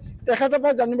আছে, তেখেতৰ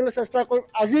পৰা জানিবলৈ চেষ্টা কৰিম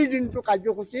আজিৰ দিনটো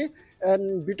কাৰ্যসূচী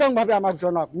বিতংভাৱে আমাক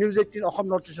জনাওক নিউজ 18 অসম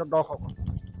নৰ্থ ইষ্টৰ দৰ্শকক।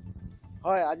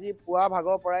 হয়, আজি পুৱা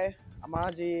ভাগৰ পৰাই আমাৰ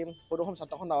যি সদৌ অসম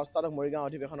ছাত্ৰ সন্থা অষ্টাদশ মৰিগাঁও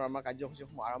অধিৱেশনৰ আমাৰ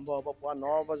কাৰ্যসূচীসমূহ আৰম্ভ হ'ব। পুৱা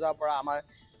 9 বজাৰ পৰা আমাৰ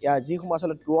ইয়াৰ যিসমূহ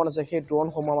আচলতে তোৰণ আছে, সেই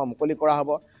তোৰণসমূহ আমাৰ মুকলি কৰা হ'ব।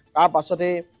 তাৰ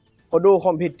পাছতেই সদৌ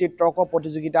অসম ভিত্তিক তৰ্ক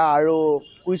প্ৰতিযোগিতা আৰু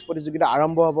কুইজ প্ৰতিযোগিতা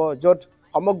আৰম্ভ হ'ব, য'ত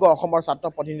সমগ্ৰ অসমৰ ছাত্ৰ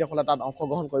প্ৰতিনিধিসকলে তাত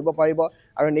অংশগ্ৰহণ কৰিব পাৰিব।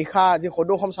 আৰু নিশা যি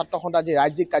সদৌ অসম ছাত্ৰ সন্থাৰ যি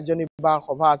ৰাজ্যিক কাৰ্যনিৰ্বাহক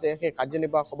সভা আছে, সেই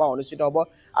কাৰ্যনিৰ্বাহক সভা অনুষ্ঠিত হ'ব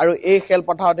আৰু এই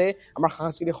খেলপথাৰতে আমাৰ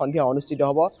সাংস্কৃতিক সন্ধিয়া অনুষ্ঠিত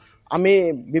হ'ব। আমি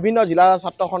বিভিন্ন জিলাৰ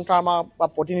ছাত্ৰ সন্থাৰ আমাৰ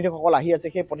প্ৰতিনিধিসকল আহি আছে,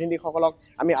 সেই প্ৰতিনিধিসকলক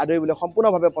আমি আদৰিবলৈ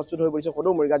সম্পূৰ্ণভাৱে প্ৰস্তুত হৈ পৰিছোঁ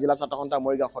সদৌ মৰিগাঁও জিলা ছাত্ৰ সন্থা,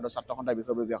 মৰিগাঁও সদৌ ছাত্ৰ সন্থাৰ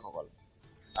বিষয়ববীয়াসকল।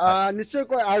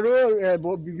 নিশ্চয়কৈ আৰু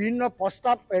বিভিন্ন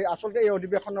প্ৰস্তাৱ আচলতে এই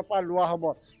অধিৱেশনৰ পৰা লোৱা হ'ব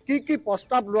কি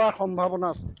প্ৰস্তাৱ লোৱাৰ সম্ভাৱনা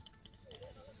আছে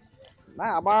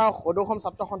নাই আমাৰ সদৌ অসম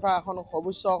ছাত্ৰ সন্থাৰ এখন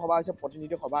সৰ্বোচ্চ সভা হৈছে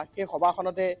প্ৰতিনিধি সভা সেই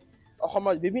সভাখনতে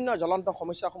অসমৰ বিভিন্ন জ্বলন্ত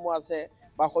সমস্যাসমূহ আছে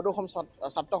বা সদৌ অসম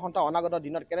ছাত্ৰ সন্থা অনাগত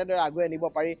দিনত কেনেদৰে আগুৱাই নিব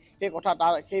পাৰি সেই কথা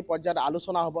সেই পৰ্যায়ত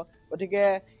আলোচনা হ'ব গতিকে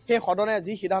সেই সদনে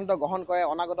যি সিদ্ধান্ত গ্ৰহণ কৰে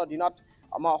অনাগত দিনত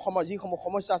আমাৰ অসমৰ যিসমূহ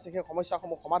সমস্যা আছে সেই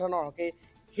সমস্যাসমূহ সমাধানৰ হকে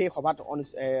সেই সভাত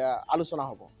আলোচনা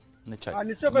হ'ব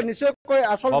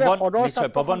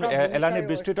পৱন এলানি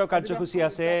বিস্তৃত কাৰ্যসূচী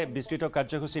আছে বিস্তৃত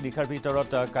কাৰ্যসূচী নিশাৰ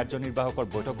ভিতৰত কাৰ্যনিৰ্বাহকৰ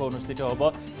বৈঠকো অনুষ্ঠিত হ'ব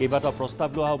কেইবাটাও প্ৰস্তাৱ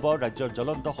লোৱা হ'ব ৰাজ্যৰ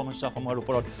জ্বলন্ত সমস্যাসমূহৰ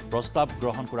ওপৰত প্ৰস্তাৱ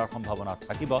গ্ৰহণ কৰাৰ সম্ভাৱনা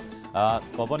থাকিব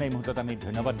পৱন এই মুহূৰ্তত আমি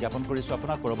ধন্যবাদ জ্ঞাপন কৰিছোঁ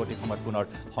আপোনাক পৰৱৰ্তী সময়ত পুনৰ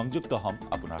সংযুক্ত হ'ম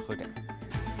আপোনাৰ সৈতে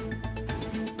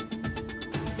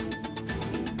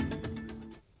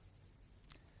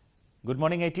গুড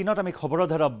মৰ্নিং 18ত আমি খবৰৰ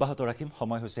ধাৰা অব্যাহত ৰাখিম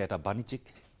সময় হৈছে এটা বাণিজ্যিক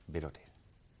বিৰতিৰ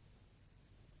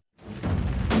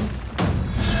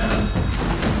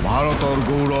ভাৰতৰ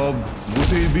গৌৰৱ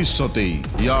গোটেই বিশ্বতেই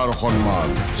ইয়াৰ সন্মান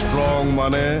ষ্ট্ৰং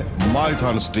মানে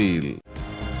মাইথান ষ্টীল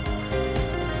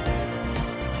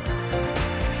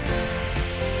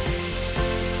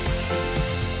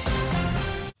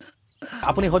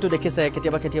আপুনি হয়তো দেখিছে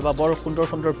কেতিয়াবা বৰ সুন্দৰ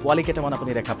সুন্দৰ পোৱালি কেইটামান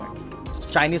আপুনি দেখা পায়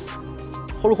চাইনিজ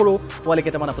সৰু সৰু পোৱালি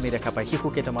কেইটামান আপুনি দেখা পায় শিশু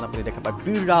কেইটামান আপুনি দেখা পায়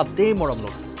বিৰাটেই মৰম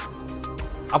লগা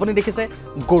আপুনি দেখিছে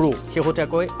গৰু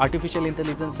শেহতীয়াকৈ আৰ্টিফিচিয়েল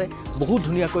ইণ্টেলিজেন্সে বহুত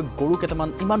ধুনীয়াকৈ গৰু কেইটামান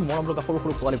ইমান মৰম লগা সৰু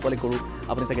সৰু পোৱালি গৰু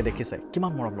আপুনি চাগে দেখিছে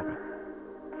কিমান মৰম লগা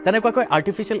তেনেকুৱাকৈ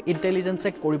আৰ্টিফিচিয়েল ইণ্টেলিজেন্সে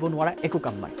কৰিব নোৱাৰা একো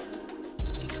কাম নাই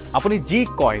আপুনি যি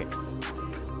কয়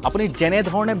আপুনি যেনে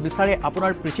ধৰণে বিচাৰে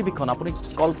আপোনাৰ পৃথিৱীখন আপুনি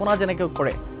কল্পনা যেনেকৈ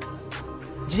কৰে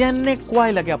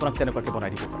যেনেকুৱাই লাগে আপোনাক তেনেকুৱাকৈ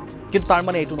বনাই দিব পাৰে কিন্তু তাৰ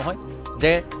মানে এইটো নহয়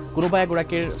যে কোনোবা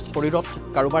এগৰাকীৰ শৰীৰত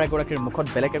কাৰোবাৰ এগৰাকীৰ মুখত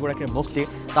বেলেগ এগৰাকীৰ মুখ দি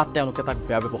তাত তেওঁলোকে তাক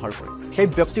বেয়া ব্যৱহাৰ কৰে সেই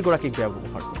ব্যক্তিগৰাকীক বেয়া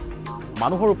ব্যৱহাৰ কৰে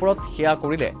মানুহৰ ওপৰত সেয়া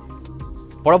কৰিলে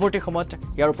পৰৱৰ্তী সময়ত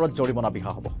ইয়াৰ ওপৰত জৰিমনা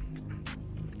বিহা হ'ব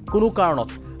কোনো কাৰণত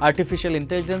আৰ্টিফিচিয়েল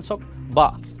ইণ্টেলিজেন্সক বা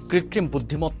কৃত্ৰিম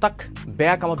বুদ্ধিমত্তাক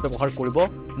বেয়া কামত ব্যৱহাৰ কৰিব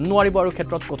নোৱাৰিব আৰু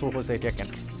ক্ষেত্ৰত কঠোৰ হৈছে এতিয়া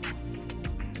কেন্দ্ৰ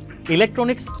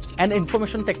ইলেক্ট্ৰনিক্স এণ্ড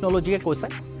ইনফৰমেশ্যন টেকনলজিয়ে কৈছে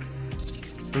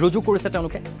ৰুজু কৰিছে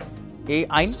তেওঁলোকে এই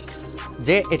আইন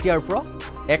যে এতিয়াৰ পৰা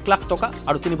 1 লাখ টকা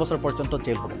আৰু 3 বছৰ পৰ্যন্ত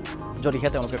জেল হ'ব যদিহে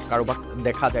তেওঁলোকে কাৰোবাক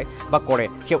দেখা যায় বা কৰে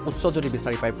সেই উৎস যদি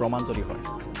বিচাৰি পায় প্ৰমাণ যদি হয়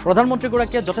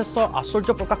প্ৰধানমন্ত্ৰীগৰাকীয়ে যথেষ্ট আশ্চৰ্য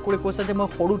প্ৰকাশ কৰি কৈছে যে মই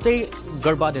সৰুতেই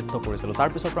গৰ্ভানৃত্য কৰিছিলোঁ তাৰ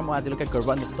পিছৰ পৰা মই আজিলৈকে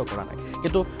গৰ্ভানৃত্য কৰা নাই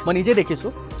কিন্তু মই নিজে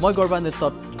দেখিছোঁ মই গৰ্ভানৃত্য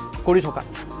কৰি থকা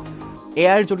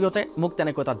এআইৰ জৰিয়তে মোক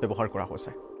তেনেকৈ তাত ব্যৱহাৰ কৰা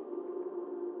হৈছে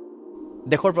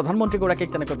দেশৰ প্ৰধানমন্ত্ৰীগৰাকীক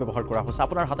তেনেকৈ ব্যৱহাৰ কৰা হৈছে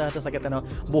আপোনাৰ হাতে হাতে চাগে তেনে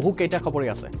বহু কেইটা খবৰেই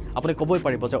আছে আপুনি ক'বই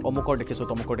পাৰিব যে অমুকৰ দেখিছোঁ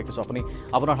তমুকৰ দেখিছোঁ আপুনি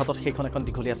আপোনাৰ হাতত সেইখন এখন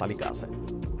দীঘলীয়া তালিকা আছে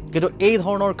কিন্তু এই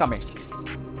ধৰণৰ কামে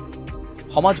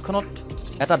সমাজখনত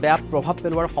এটা বেয়া প্ৰভাৱ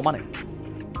পেলোৱাৰ সমানে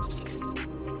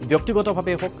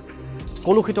ব্যক্তিগতভাৱে হওক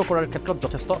কলুষিত কৰাৰ ক্ষেত্ৰত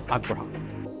যথেষ্ট আগবঢ়া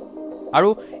আৰু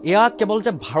এয়া কেৱল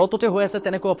যে ভাৰততে হৈ আছে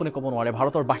তেনেকৈ আপুনি ক'ব নোৱাৰে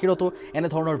ভাৰতৰ বাহিৰতো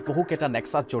এনেধৰণৰ বহুকেইটা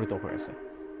নেক্সাছ জড়িত হৈ আছে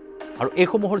আৰু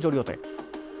এইসমূহৰ জৰিয়তে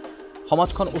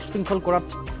সমাজখন উশৃংখল কৰাত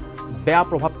বেয়া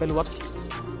প্ৰভাৱ পেলোৱাত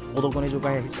উদগনি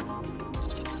যোগাই আহিছে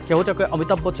শেহতীয়াকৈ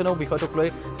অমিতাভ বচ্চনেও বিষয়টোক লৈ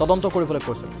তদন্ত কৰিবলৈ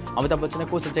কৈছিল অমিতাভ বচ্চনে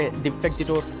কৈছিল যে ডিপফেক্ট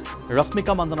যিটো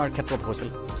ৰশ্মিকা মান্দনাৰ ক্ষেত্ৰত হৈছিল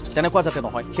তেনেকুৱা যাতে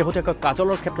নহয় শেহতীয়াকৈ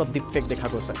কাজলৰ ক্ষেত্ৰত ডিপফেক্ট দেখা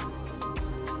গৈছে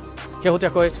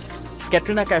শেহতীয়াকৈ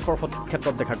কেটৰিনা কাইফৰ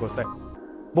ক্ষেত্ৰত দেখা গৈছে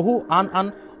বহু আন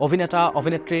অভিনেতা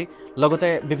অভিনেত্ৰী লগতে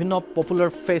বিভিন্ন পপুলাৰ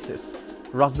ফেচেছ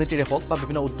ৰাজনীতিৰে হওক বা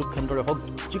বিভিন্ন উদ্যোগ কেন্দ্ৰৰে হওক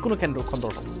যিকোনো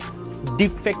খণ্ডৰ হওক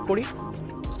ডিফেক্ট কৰি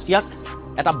ইয়াক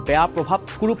এটা বেয়া প্ৰভাৱ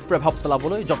কুৰূপ প্ৰভাৱ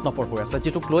পেলাবলৈ যত্নপৰ হৈ আছে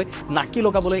যিটোক লৈ নাকি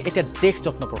লগাবলৈ এতিয়া দেশ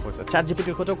যত্নপৰ হৈছে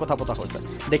ChatGPTৰ সৈতেও কথা পতা হৈছে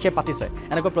দেশে পাতিছে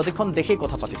এনেকৈ প্ৰতিখন দেশেই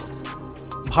কথা পাতিব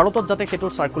ভাৰতত যাতে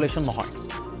সেইটোৰ চাৰ্কুলেশ্যন নহয়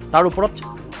তাৰ ওপৰত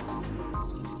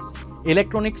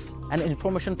ইলেক্ট্ৰনিক্স এণ্ড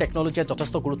ইনফৰমেশ্যন টেকনলজিয়ে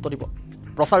যথেষ্ট গুৰুত্ব দিব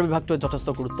প্ৰচাৰ বিভাগটোৱে যথেষ্ট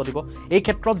গুৰুত্ব দিব এই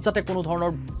ক্ষেত্ৰত যাতে কোনো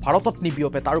ধৰণৰ ভাৰতত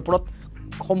নিবিয়পে তাৰ ওপৰত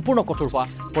সম্পূৰ্ণ কঠোৰ হোৱা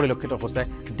পৰিলক্ষিত হৈছে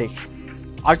দেশ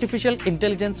আৰ্টিফিচিয়েল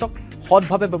ইণ্টেলিজেন্সক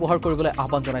সৎভাৱে ব্যৱহাৰ কৰিবলৈ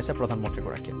আহ্বান জনাইছে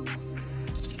প্ৰধানমন্ত্ৰীগৰাকীয়ে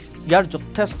ইয়াৰ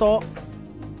যথেষ্ট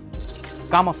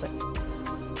কাম আছে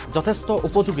যথেষ্ট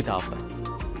উপযোগিতা আছে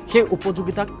সেই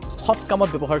উপযোগিতাক সৎ কামত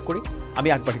ব্যৱহাৰ কৰি আমি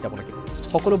আগবাঢ়ি যাব লাগিব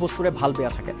সকলো বস্তুৰে ভাল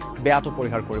বেয়া থাকে বেয়াটো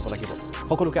পৰিহাৰ কৰিব লাগিব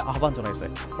সকলোকে আহ্বান জনাইছে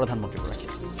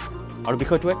প্ৰধানমন্ত্ৰীগৰাকীয়ে আৰু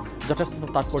বিষয়টোৱে যথেষ্ট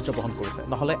তাৎপৰ্য বহন কৰিছে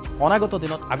নহ'লে অনাগত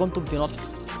দিনত আগন্তুক দিনত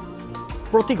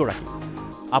প্ৰতিগৰাকী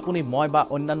আপুনি মই বা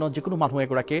অন্যান্য যিকোনো মানুহ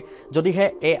এগৰাকী যদিহে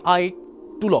AI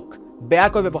টুলক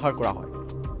বেয়াকৈ ব্যৱহাৰ কৰা হয়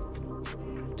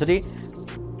যদি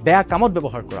বেয়া কামত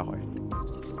ব্যৱহাৰ কৰা হয়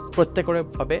প্ৰত্যেকৰে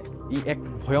বাবে ই এক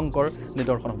ভয়ংকৰ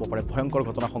নিদৰ্শন হ'ব পাৰে ভয়ংকৰ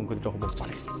ঘটনা সংঘটিত হ'ব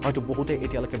পাৰে হয়তো বহুতে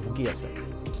এতিয়ালৈকে ভুগি আছে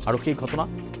আৰু সেই ঘটনা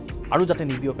আৰু যাতে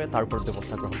নিবিয়পে তাৰ ওপৰত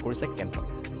ব্যৱস্থা গ্ৰহণ কৰিছে কেন্দ্ৰই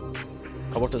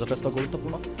খবৰটো যথেষ্ট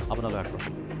গুৰুত্বপূৰ্ণ আপোনালৈ আগ্ৰহ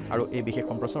আৰু এই বিশেষ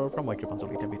সম্প্ৰচাৰৰ পৰা মই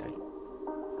কৃপাঞ্জলি এতিয়া বিদায় লওঁ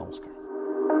নমস্কাৰ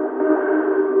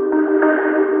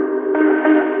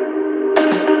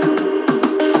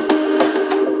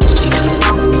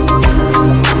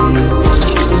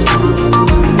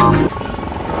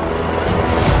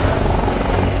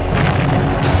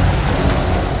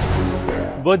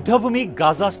বৌদ্ধভূমি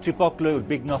গাজা স্ট্ৰিপক লৈ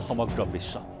উদ্বিগ্ন সমগ্ৰ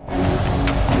বিশ্ব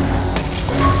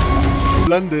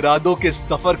बुलंद इरादों के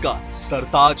सफर का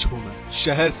सरताज हूँ मैं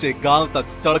शहर से गांव तक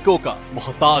सड़कों का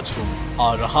मोहताज हूँ आ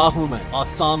रहा हूँ मैं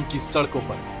आसाम की सड़कों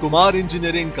पर कुमार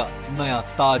इंजीनियरिंग का नया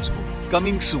ताज हूँ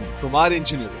coming soon Kumar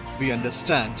engineering we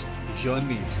understand your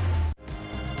need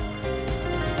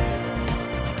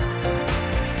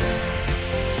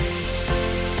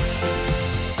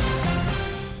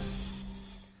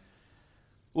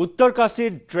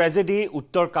উত্তৰকাশীৰ tragedy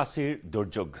উত্তৰকাশীৰ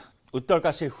দুৰ্যোগ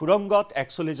উত্তৰকাশীৰ সুৰংগত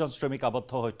 41 জন শ্ৰমিক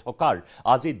আবদ্ধ হৈ থকাৰ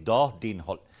আজি 10 দিন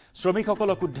হ'ল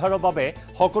শ্ৰমিকসকলক উদ্ধাৰৰ বাবে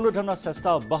সকলো ধৰণৰ চেষ্টা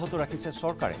অব্যাহত ৰাখিছে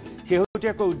চৰকাৰে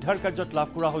শেহতীয়াকৈ উদ্ধাৰ কাৰ্যত লাভ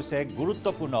কৰা হৈছে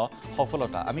গুৰুত্বপূৰ্ণ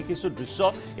সফলতা আমি কিছু দৃশ্য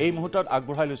এই মুহূৰ্তত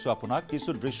আগবঢ়াই লৈছো আপোনাক কিছু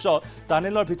দৃশ্য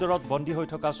টানেলৰ ভিতৰত বন্দী হৈ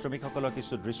থকা শ্ৰমিকসকলৰ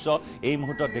কিছু দৃশ্য এই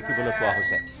মুহূৰ্তত দেখিবলৈ পোৱা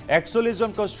হৈছে 41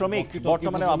 জনকৈ শ্ৰমিক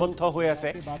বৰ্তমানে আবদ্ধ হৈ আছে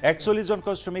 41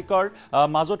 জনকৈ শ্ৰমিকৰ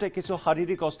মাজতে কিছু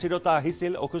শাৰীৰিক অস্থিৰতা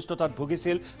আহিছিল অসুস্থতাত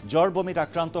ভুগিছিল জ্বৰ বমিত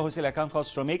আক্ৰান্ত হৈছিল একাংশ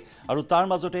শ্ৰমিক আৰু তাৰ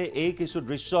মাজতে এই কিছু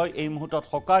দৃশ্য এই মুহূৰ্তত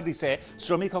হকা দিছে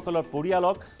শ্ৰমিক সকলৰ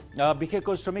পৰিয়ালক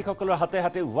বিশেষকৈ শ্ৰমিকসকলৰ হাতে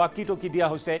হাতে ৱাকি টকি দিয়া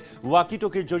হৈছে ৱাকি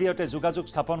টকিৰ জৰিয়তে যোগাযোগ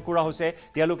স্থাপন কৰা হৈছে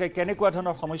তেওঁলোকে কেনেকুৱা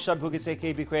ধৰণৰ সমস্যাত ভুগিছে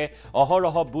সেই বিষয়ে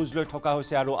অহৰহ বুজ লৈ থকা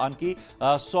হৈছে আৰু আনকি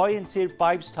 6 ইঞ্চিৰ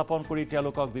পাইপ স্থাপন কৰি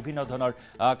তেওঁলোকক বিভিন্ন ধৰণৰ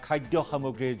খাদ্য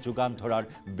সামগ্ৰীৰ যোগান ধৰাৰ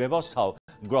ব্যৱস্থাও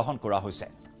গ্ৰহণ কৰা হৈছে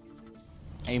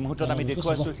এই মুহূৰ্তত আমি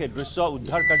দেখুৱাইছো সেই দৃশ্য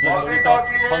উদ্ধাৰ কাৰ্যত জড়িত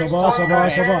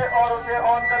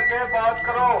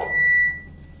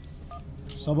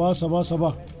सभा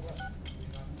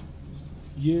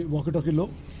ये वॉकी टॉकी लो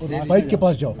और पाइप के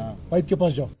पास जाओ पाइप के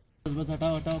पास जाओ बस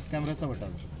हटाओ हटाओ कैमरा सब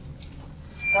हटाओ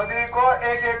सभी को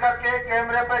एक एक करके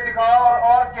कैमरे पे दिखाओ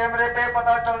और कैमरे पे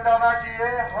पता चल जाना चाहिए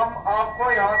हम आपको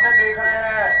यहाँ से देख रहे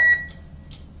हैं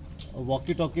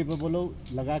वॉकी टॉकी पे बोलो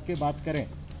लगा के बात करें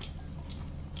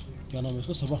क्या नाम है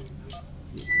इसका सभा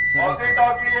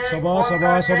सभा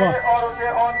और उसे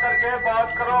ऑन करके बात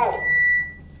करो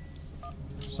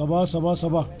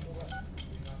सभा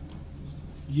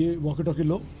ये वॉकी टॉकी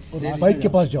लो और पाइप के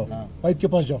पास जाओ पाइप के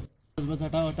पास जाओ बस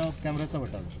हटाओ हटाओ कैमरा सब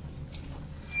हटाओ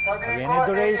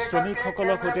এনেদৰে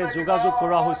শ্ৰমিকসকলৰ সৈতে যোগাযোগ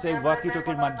কৰা হৈছে ৱাকি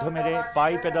টকিৰ মাধ্যমেৰে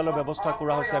পাইপ এডালৰ ব্যৱস্থা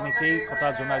কৰা হৈছে আমি সেই কথা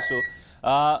জনাইছো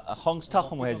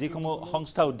সংস্থাসমূহে যিসমূহ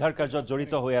সংস্থা উদ্ধাৰ কাৰ্যত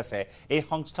জড়িত হৈ আছে এই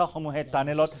সংস্থাসমূহে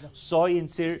টানেলত 6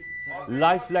 ইঞ্চিৰ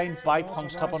লাইফলাইন পাইপ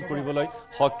সংস্থাপন কৰিবলৈ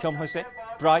সক্ষম হৈছে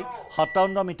প্ৰায়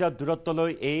 57 মিটাৰ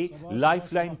দূৰত্বলৈ এই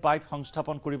লাইফলাইন পাইপ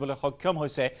সংস্থাপন কৰিবলৈ সক্ষম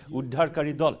হৈছে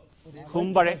উদ্ধাৰকাৰী দল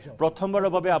সোমবাৰে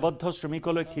প্ৰথমবাৰৰ বাবে আবদ্ধ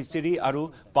শ্ৰমিকলৈ খিচিৰি আৰু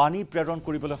পানী প্ৰেৰণ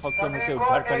কৰিবলৈ সক্ষম হৈছে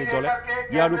উদ্ধাৰকাৰী দলে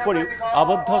ইয়াৰ উপৰিও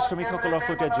আবদ্ধ শ্ৰমিকসকলৰ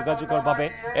সৈতে যোগাযোগৰ বাবে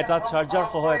এটা চাৰ্জাৰ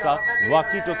সহ এটা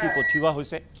ৱাকি টকি পঠিওৱা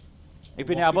হৈছে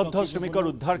ইপিনে আবদ্ধ শ্ৰমিকৰ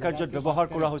উদ্ধাৰ কাৰ্যত ব্যৱহাৰ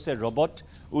কৰা হৈছে ৰবট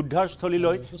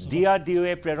উদ্ধাৰস্থলীলৈ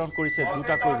ডিআৰডিওয়ে প্ৰেৰণ কৰিছে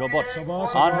দুটাকৈ ৰবট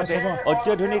আনহাতে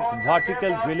অত্যাধুনিক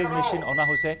ভাৰ্টিকেল ড্ৰিলিং মেচিন অনা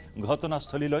হৈছে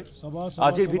ঘটনাস্থলীলৈ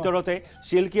আজিৰ ভিতৰতে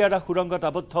শিলকিয়াৰা সুৰংগত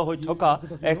আবদ্ধ হৈ থকা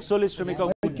 41 শ্ৰমিকক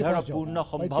উদ্ধাৰৰ পূৰ্ণ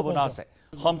সম্ভাৱনা আছে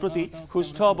সম্প্ৰতি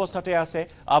সুস্থ অৱস্থাতে আছে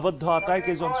আবদ্ধ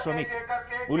আটাইকেইজন শ্ৰমিক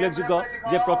উল্লেখযোগ্য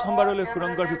যে প্ৰথমবাৰলৈ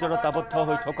সুৰংগৰ ভিতৰত আবদ্ধ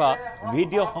হৈ থকা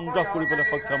ভিডিঅ' সংগ্ৰহ কৰিবলৈ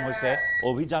সক্ষম হৈছে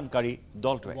অভিযানকাৰী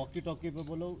দলটোৱে वॉकी टॉकी पे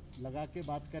बोलो लगा के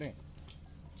बात करें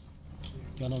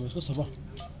क्या नाम है इसका सभा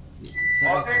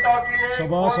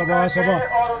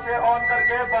और उसे ऑन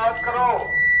करके बात करो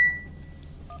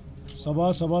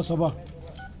सभा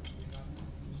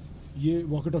ये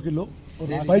वॉकी टॉकी लो और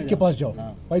पाइप के पास जाओ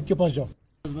पाइप के पास जाओ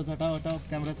बस हटाओ हटाओ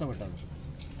कैमरा सब हटाओ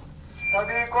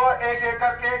सभी को एक एक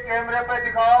करके कैमरे पे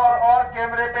दिखाओ और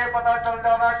कैमरे पे पता चल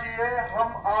जाना चाहिए हम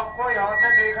आपको यहाँ से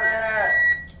देख रहे हैं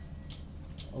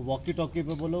वॉकी टॉकी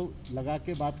पे बोलो लगा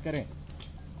के बात करें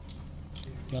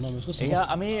क्या नाम है इसका এয়া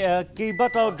আমি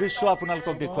কেইবাটাও দৃশ্য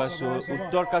আপোনালোকক দেখুৱাইছো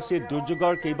উত্তৰকাশীৰ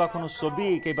দুৰ্যোগৰ কেইবাখনো ছবি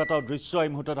কেইবাটাও দৃশ্য এই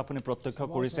মুহূৰ্তত আপুনি প্ৰত্যক্ষ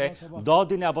কৰিছে 10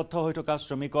 দিনে আবদ্ধ হৈ থকা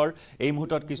শ্ৰমিকৰ এই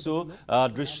মুহূৰ্তত কিছু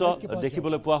দৃশ্য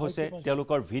দেখিবলৈ পোৱা হৈছে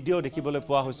তেওঁলোকৰ ভিডিঅ' দেখিবলৈ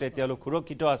পোৱা হৈছে তেওঁলোক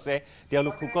সুৰক্ষিত আছে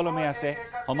তেওঁলোক সুকলমে আছে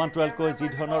সমান্তৰালকৈ যি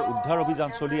ধৰণৰ উদ্ধাৰ অভিযান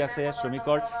চলি আছে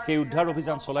শ্ৰমিকৰ সেই উদ্ধাৰ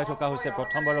অভিযান চলাই থকা হৈছে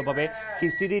প্ৰথমবাৰৰ বাবে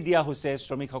খিচিৰি দিয়া হৈছে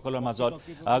শ্ৰমিকসকলৰ মাজত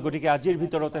গতিকে আজিৰ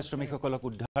ভিতৰতে শ্ৰমিকসকলক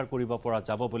উদ্ধাৰ কৰিব পৰা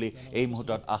যাব বুলি এই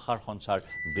মুহূৰ্তত আশাৰ সঞ্চাৰ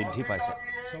বৃদ্ধি পাইছে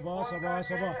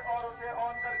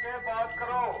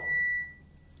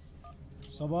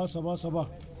सभा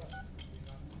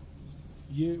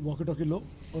ये वॉकी टॉकी लो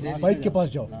और पाइप के पास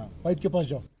जाओ पाइप के पास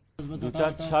जाओ দুটা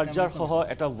চাৰ্জাৰ সহ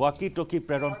এটা ৱাকি টকি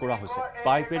প্ৰেৰণ কৰা হৈছে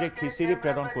পাইপেৰে খিচিৰি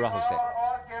প্ৰেৰণ কৰা হৈছে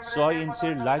 6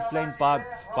 ইঞ্চিৰ লাইফলাইন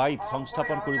পাইপ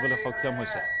সংস্থাপন কৰিবলৈ সক্ষম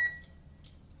হৈছে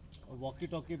वॉकी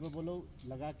टॉकी पे बोलो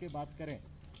लगा के बात करें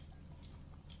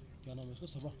क्या नाम है उसका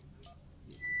सबा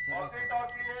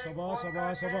सबा सबा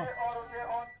सबा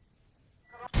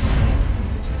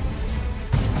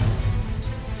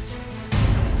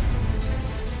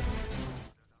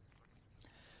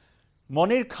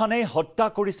মনিৰ খানে হত্যা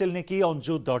কৰিছিল নেকি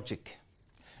অঞ্জু দৰ্জিক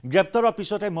গ্ৰেপ্তাৰৰ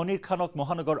পিছতে মনিৰ খানক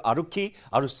মহানগৰ আৰক্ষী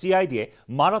আৰু চিআইডিয়ে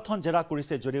মাৰাথন জেৰা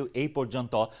কৰিছে যদিও এই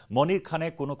পৰ্যন্ত মনিৰ খানে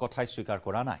কোনো কথাই স্বীকাৰ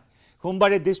কৰা নাই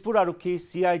সোমবাৰে দিছপুৰ আৰক্ষী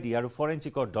চিআইডি আৰু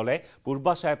ফৰেনচিকৰ দলে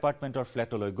পূৰ্বাশা এপাৰ্টমেণ্টৰ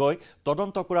ফ্লেটলৈ গৈ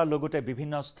তদন্ত কৰাৰ লগতে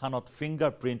বিভিন্ন স্থানত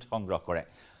ফিংগাৰপ্ৰিণ্ট সংগ্ৰহ কৰে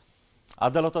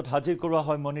আদালতত হাজিৰ কৰোৱা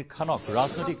হয় মনিৰ খানক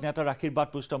ৰাজনৈতিক নেতাৰ আশীৰ্বাদ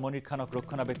পুষ্ট মনিৰ খানক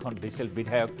ৰক্ষণাবেক্ষণ দিছিল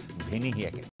বিধায়ক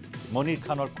ভিনিহিয়াকে মনিৰ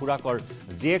খানৰ খুৰাকৰ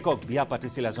জীয়েকক বিয়া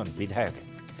পাতিছিল এজন বিধায়কে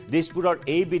দিছপুৰৰ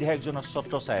এই বিধায়কজনৰ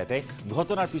ছত্ৰছায়াতে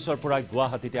ঘটনাৰ পিছৰ পৰাই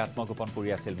গুৱাহাটীতে আত্মগোপন কৰি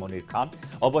আছিল মনিৰ খান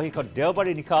অৱশেষত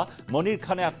দেওবাৰে নিশা মনিৰ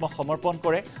খানে আত্মসমৰ্পণ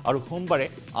কৰে আৰু সোমবাৰে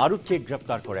আৰক্ষীয়ে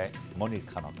গ্ৰেপ্তাৰ কৰে মনিৰ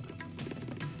খানক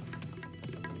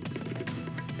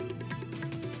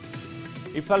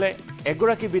ইফালে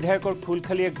এগৰাকী বিধায়কৰ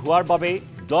খুলখালিয়ে ঘোৱাৰ বাবে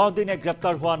 10 দিনে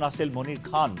গ্ৰেপ্তাৰ হোৱা নাছিল মনিৰ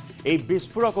খান এই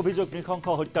বিস্ফোৰক অভিযোগ নৃশংস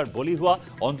হত্যাৰ বলি হোৱা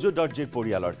অঞ্জু দৰ্জীৰ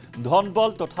পৰিয়ালৰ ধনবল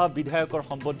তথা বিধায়কৰ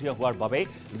সম্বন্ধীয় হোৱাৰ বাবে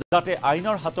যাতে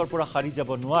আইনৰ হাতৰ পৰা হাৰি যাব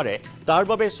নোৱাৰে তাৰ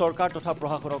বাবে চৰকাৰ তথা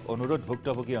প্ৰশাসনক অনুৰোধ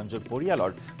ভুক্তভোগী অঞ্জুৰ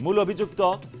পৰিয়ালৰ মূল অভিযুক্ত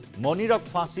মনিৰক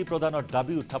ফাঁচী প্ৰদানৰ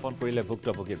দাবী উত্থাপন কৰিলে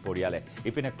ভুক্তভোগীৰ পৰিয়ালে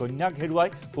ইপিনে কন্যাক হেৰুৱাই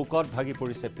শোকত ভাগি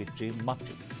পৰিছে পিতৃ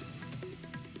মাতৃ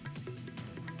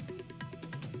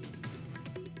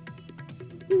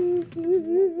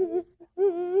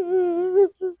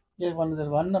ये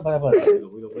वन ना बराबर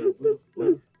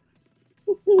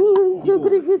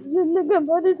छोकरी की जिंदगी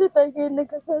हमारे से ताकि इन्हें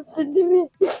का शास्त्री में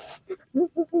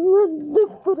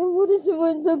दुख पर मुझे सुबह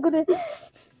छोकरी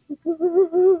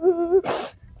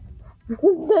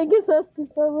ताकि शास्त्री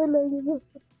पावे लगे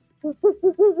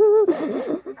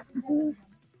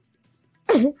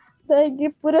ताकि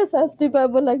पूरा शास्त्री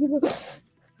पावे लगे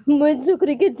मैं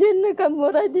छोकरी के जिंदगी का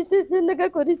मोरा दिसे जिंदगी का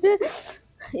करी से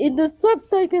इधर सब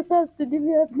ताकि शास्त्री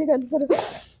दिव्य अपने कान पर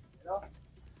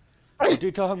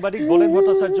তীৰ্থ সাংবাদিক বলেন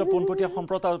ভট্টাচাৰ্য পোনপটীয়া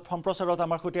সম্প্ৰচাৰত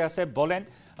আমাৰ সৈতে আছে বলেন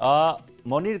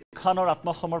মনিৰ খানৰ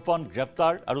আত্মসমৰ্পণ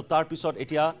গ্ৰেপ্তাৰ আৰু তাৰ পিছত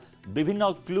এতিয়া বিভিন্ন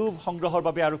ক্লু সংগ্ৰহৰ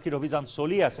বাবে আৰক্ষীৰ অভিযান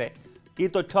চলি আছে কি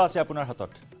তথ্য আছে আপোনাৰ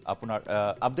হাতত আপোনাৰ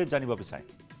আপডেট জানিব বিচাৰে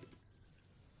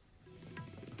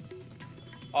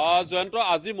জয়ন্ত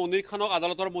আজি মনিৰ খানক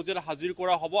আদালতৰ মজিয়াত হাজিৰ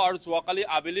কৰা হ'ব আৰু যোৱাকালি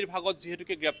আবেলিৰ ভাগত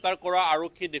যিহেতুকে গ্ৰেপ্তাৰ কৰা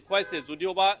আৰক্ষী দেখুৱাইছে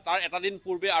যদিওবা তাৰ এটা দিন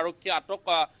পূৰ্বে আৰক্ষীয়ে আটক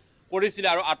কৰিছিল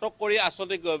আৰু আটক কৰি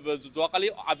আসলে যোৱাকালি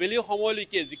আবেলি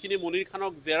সময়লৈকে যিখিনি মনিৰ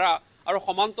খানক জেৰা আৰু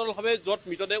সমান্তৰালভাৱে য'ত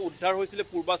মৃতদেহ উদ্ধাৰ হৈছিল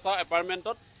পূৰ্বাশা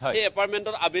এপাৰ্টমেণ্টত এই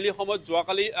এপাৰ্টমেণ্টত আবেলি সময়ত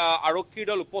যোৱাকালি আৰক্ষীৰ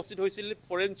দল উপস্থিত হৈছিল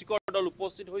ফৰেনচিকৰ দল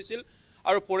উপস্থিত হৈছিল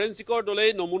আৰু ফৰেনচিকৰ দলে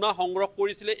নমুনা সংগ্ৰহ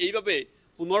কৰিছিল এইভাবে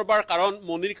পুনৰবাৰ কাৰণ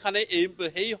মনিৰ খানে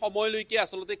এই সময়লৈকে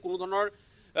আসলতে কোনো ধৰণৰ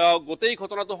গোটেই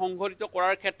ঘটনাটো সংঘটিত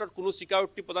কৰাৰ ক্ষেত্ৰত কোনো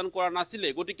স্বীকাৰোক্তি প্ৰদান কৰা নাছিলে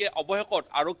গতিকে অৱশেষত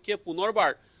আৰক্ষীয়ে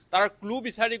পুনৰবাৰ তাৰ ক্লু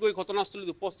বিচাৰি গৈ ঘটনাস্থলীত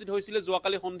উপস্থিত হৈছিল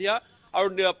যোৱাকালি সন্ধিয়া আৰু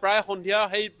প্ৰায় সন্ধিয়া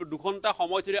সেই 2 ঘণ্টা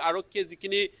সময় ধৰি আৰক্ষীয়ে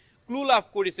যিখিনি ক্লু লাভ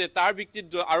কৰিছে তাৰ ভিত্তিত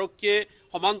আৰক্ষীয়ে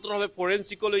সমান্তৰালভাৱে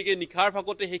ফৰেনচিকলৈকে নিখাৰ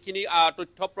ভাগতে সেইখিনি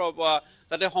তথ্য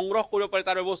যাতে সংগ্ৰহ কৰিব পাৰে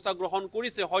তাৰ ব্যৱস্থা গ্ৰহণ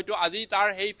কৰিছে হয়তো আজি তাৰ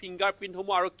সেই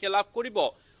ফিংগাৰপ্ৰিণ্টসমূহ আৰক্ষীয়ে লাভ কৰিব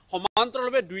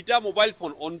সমান্তৰালভাৱে দুইটা mobile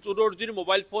phone Anju দৰ্জীৰ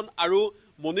mobile phone আৰু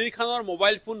মনিৰ খানৰ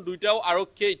মোবাইল ফোন দুইটাও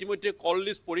আৰক্ষীয়ে ইতিমধ্যে কল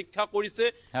লিষ্ট পৰীক্ষা কৰিছে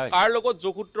কাৰ লগত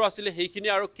যোগসূত্ৰ আছিল সেইখিনি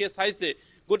আৰক্ষীয়ে চাইছে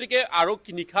গতিকে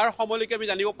আৰক্ষী নিখাৰ সময়লৈকে আমি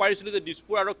জানিব পাৰিছিলো যে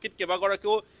দিছপুৰ আৰক্ষীত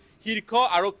কেইবাগৰাকীও শীৰ্ষ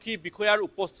আৰক্ষী বিষয়াৰ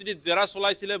উপস্থিতিত জেৰা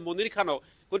চলাইছিলে মনিৰ খানক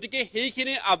গতিকে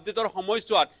সেইখিনি আপডেটৰ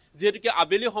সময়ছোৱাত যেহেতুকে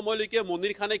আবেলি সময়লৈকে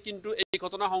মনিৰ খানে কিন্তু এই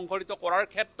ঘটনা সংঘটিত কৰাৰ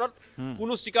ক্ষেত্ৰত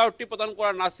কোনো স্বীকাৰোক্তি প্ৰদান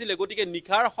কৰা নাছিলে গতিকে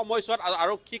নিখাৰ সময়ছোৱাত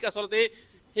আৰক্ষীক আসলতে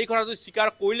সেই কথাটো স্বীকাৰ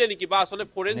কৰিলে নেকি বা আসলে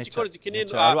ফৰেনচিকৰ যিখিনি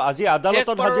আৰু আজি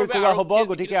আদালতত হাজিৰ কৰা হ'ব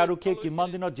গতিকে আৰক্ষীয়ে কিমান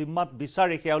দিনৰ জিম্মাত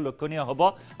বিচাৰে সেয়াও লক্ষণীয় হ'ব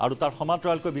আৰু তাৰ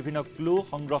সমান্তৰালকৈ বিভিন্ন ক্লু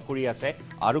সংগ্ৰহ কৰি আছে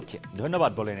আৰক্ষীয়ে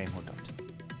ধন্যবাদ বলেন এই মুহূৰ্তত